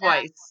ate it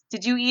yeah, twice.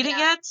 Did you eat it yeah,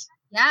 yet?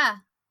 yeah,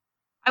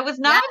 I was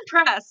yeah. not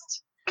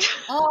impressed.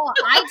 Oh,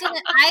 I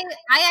didn't.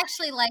 I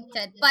actually liked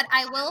it, but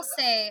I will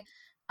say,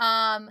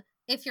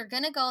 if you're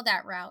gonna go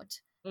that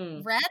route,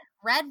 Mm, Red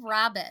Red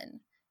Robin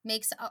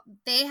makes.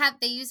 They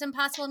use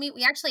Impossible Meat.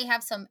 We actually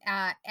have some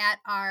at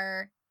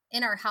our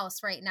in our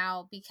house right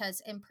now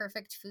because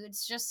Imperfect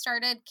Foods just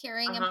started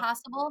carrying uh-huh.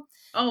 Impossible,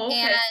 Oh,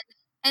 and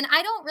okay.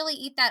 I don't really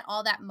eat that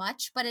all that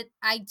much, but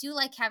I do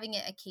like having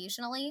it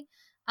occasionally.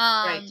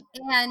 Right.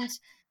 And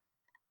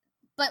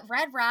but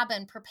Red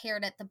Robin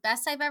prepared it the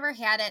best I've ever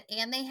had it,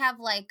 and they have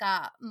like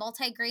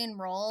multi-grain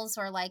rolls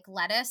or like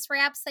lettuce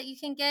wraps that you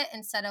can get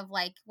instead of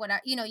like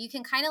whatever, you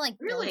can kind of like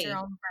build your Really?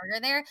 own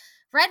burger there.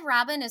 Red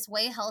Robin is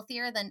way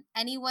healthier than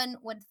anyone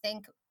would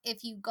think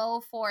if you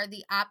go for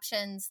the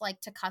options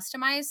like to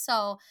customize.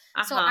 So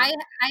Uh-huh. I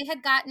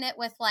had gotten it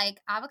with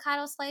like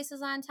avocado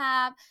slices on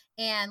top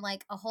and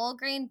like a whole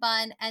grain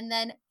bun, and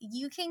then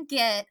you can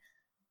get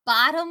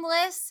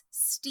bottomless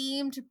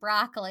steamed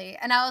broccoli.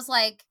 And I was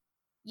like,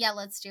 yeah,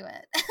 let's do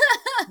it.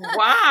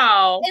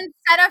 Wow.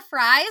 Instead of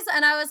fries.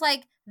 And I was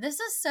like, this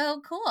is so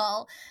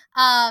cool.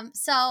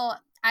 So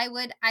I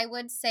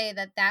would say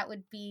that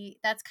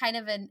that's kind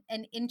of an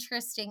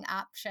interesting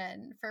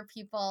option for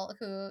people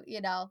who,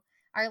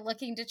 are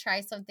looking to try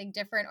something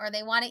different or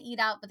they want to eat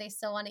out, but they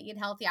still want to eat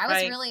healthy. I was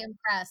Right. really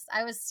impressed.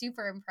 I was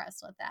super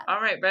impressed with that.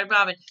 All right, Red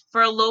Robin.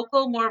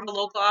 More of a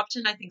local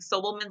option, I think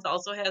Sobelman's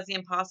also has the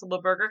Impossible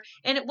Burger.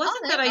 And it Oh,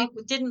 wasn't there that you I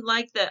go. didn't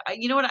like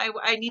you know what?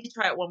 I need to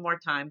try it one more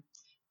time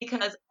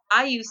because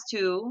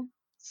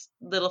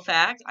little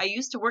fact, I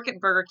used to work at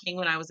Burger King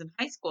when I was in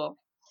high school.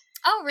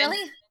 Oh, And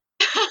really?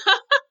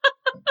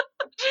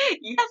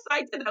 yes,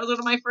 I did. That was one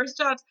of my first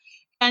jobs.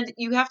 And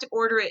you have to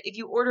order it if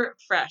you order it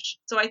fresh.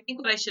 So I think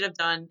what I should have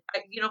done,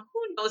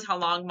 who knows how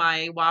long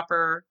my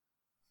Whopper,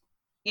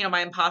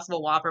 my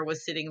Impossible Whopper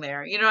was sitting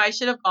there. I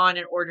should have gone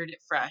and ordered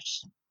it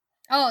fresh.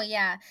 Oh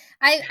yeah.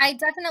 I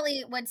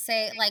definitely would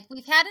say like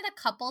we've had it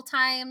a couple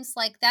times.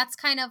 Like that's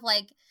kind of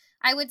like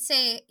I would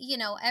say,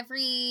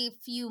 every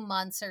few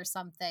months or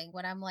something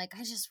when I'm like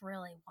I just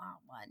really want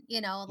one,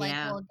 like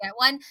Yeah. we'll get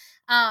one.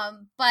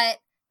 But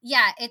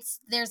yeah,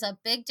 there's a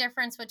big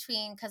difference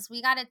between cuz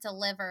we got it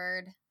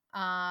delivered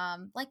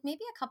like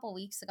maybe a couple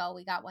weeks ago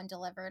we got one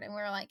delivered and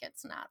we were like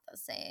it's not the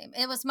same.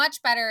 It was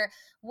much better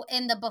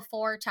in the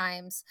before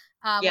times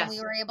when we Yes.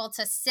 were able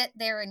to sit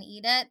there and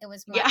eat it. It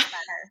was Yeah. much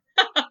better.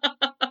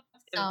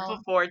 In the So,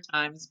 before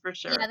times for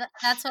yeah, sure.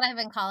 that's what I've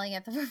been calling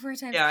it, the before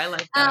times. Yeah, I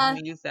like that. I'm Uh,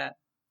 gonna use that.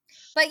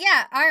 but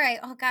yeah, all right.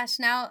 Oh gosh,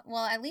 now,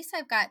 well, at least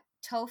I've got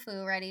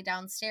tofu ready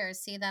downstairs.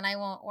 See, then I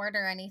won't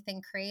order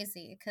anything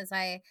crazy because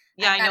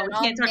Yeah, I've I got know it we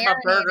all can't talk about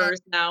marinated.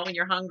 burgers now when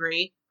you're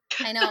hungry.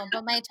 I know,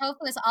 but my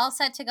tofu is all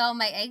set to go.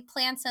 My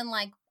eggplants in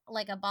like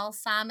like a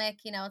balsamic,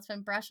 it's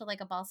been brushed with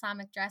like a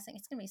balsamic dressing.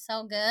 It's going to be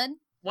so good.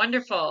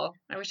 Wonderful.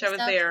 I wish I I'm was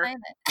so there.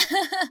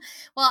 excited.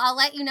 Well, I'll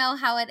let you know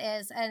how it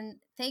is. And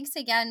thanks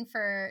again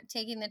for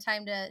taking the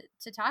time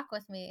to talk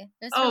with me.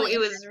 It was Oh, really it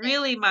was interesting.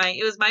 really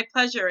it was my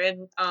pleasure.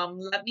 And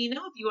let me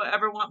know if you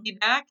ever want me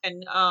back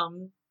and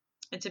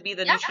to be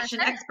the Yeah, for nutrition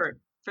sure. expert.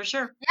 For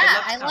sure. I'd Yeah,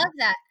 love to I love come.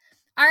 that.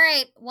 All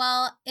right.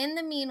 Well, in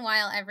the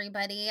meanwhile,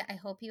 everybody, I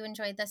hope you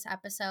enjoyed this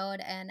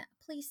episode and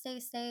please stay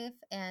safe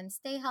and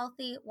stay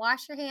healthy.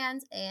 Wash your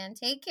hands and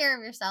take care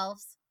of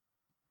yourselves.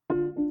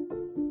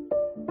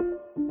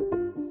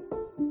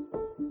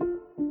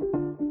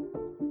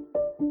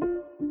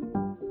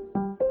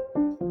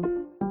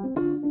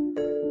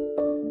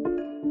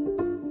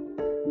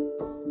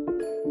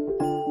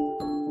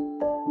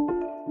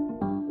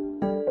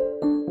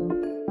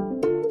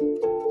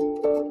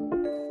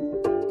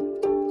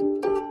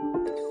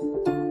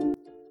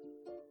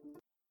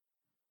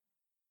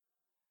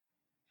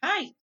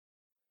 Hi.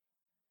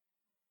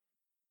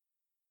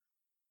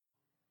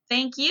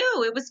 Thank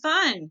you. It was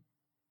fun.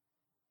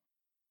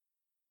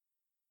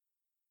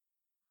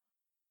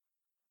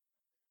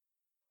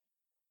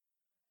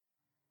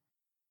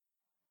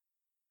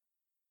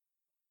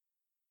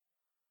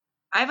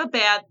 I have a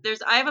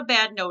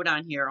bad note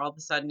on here. All of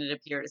a sudden it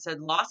appeared. It said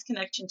lost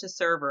connection to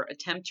server,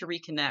 attempt to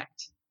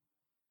reconnect.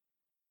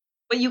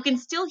 But you can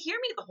still hear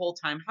me the whole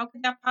time. How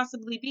could that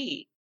possibly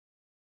be?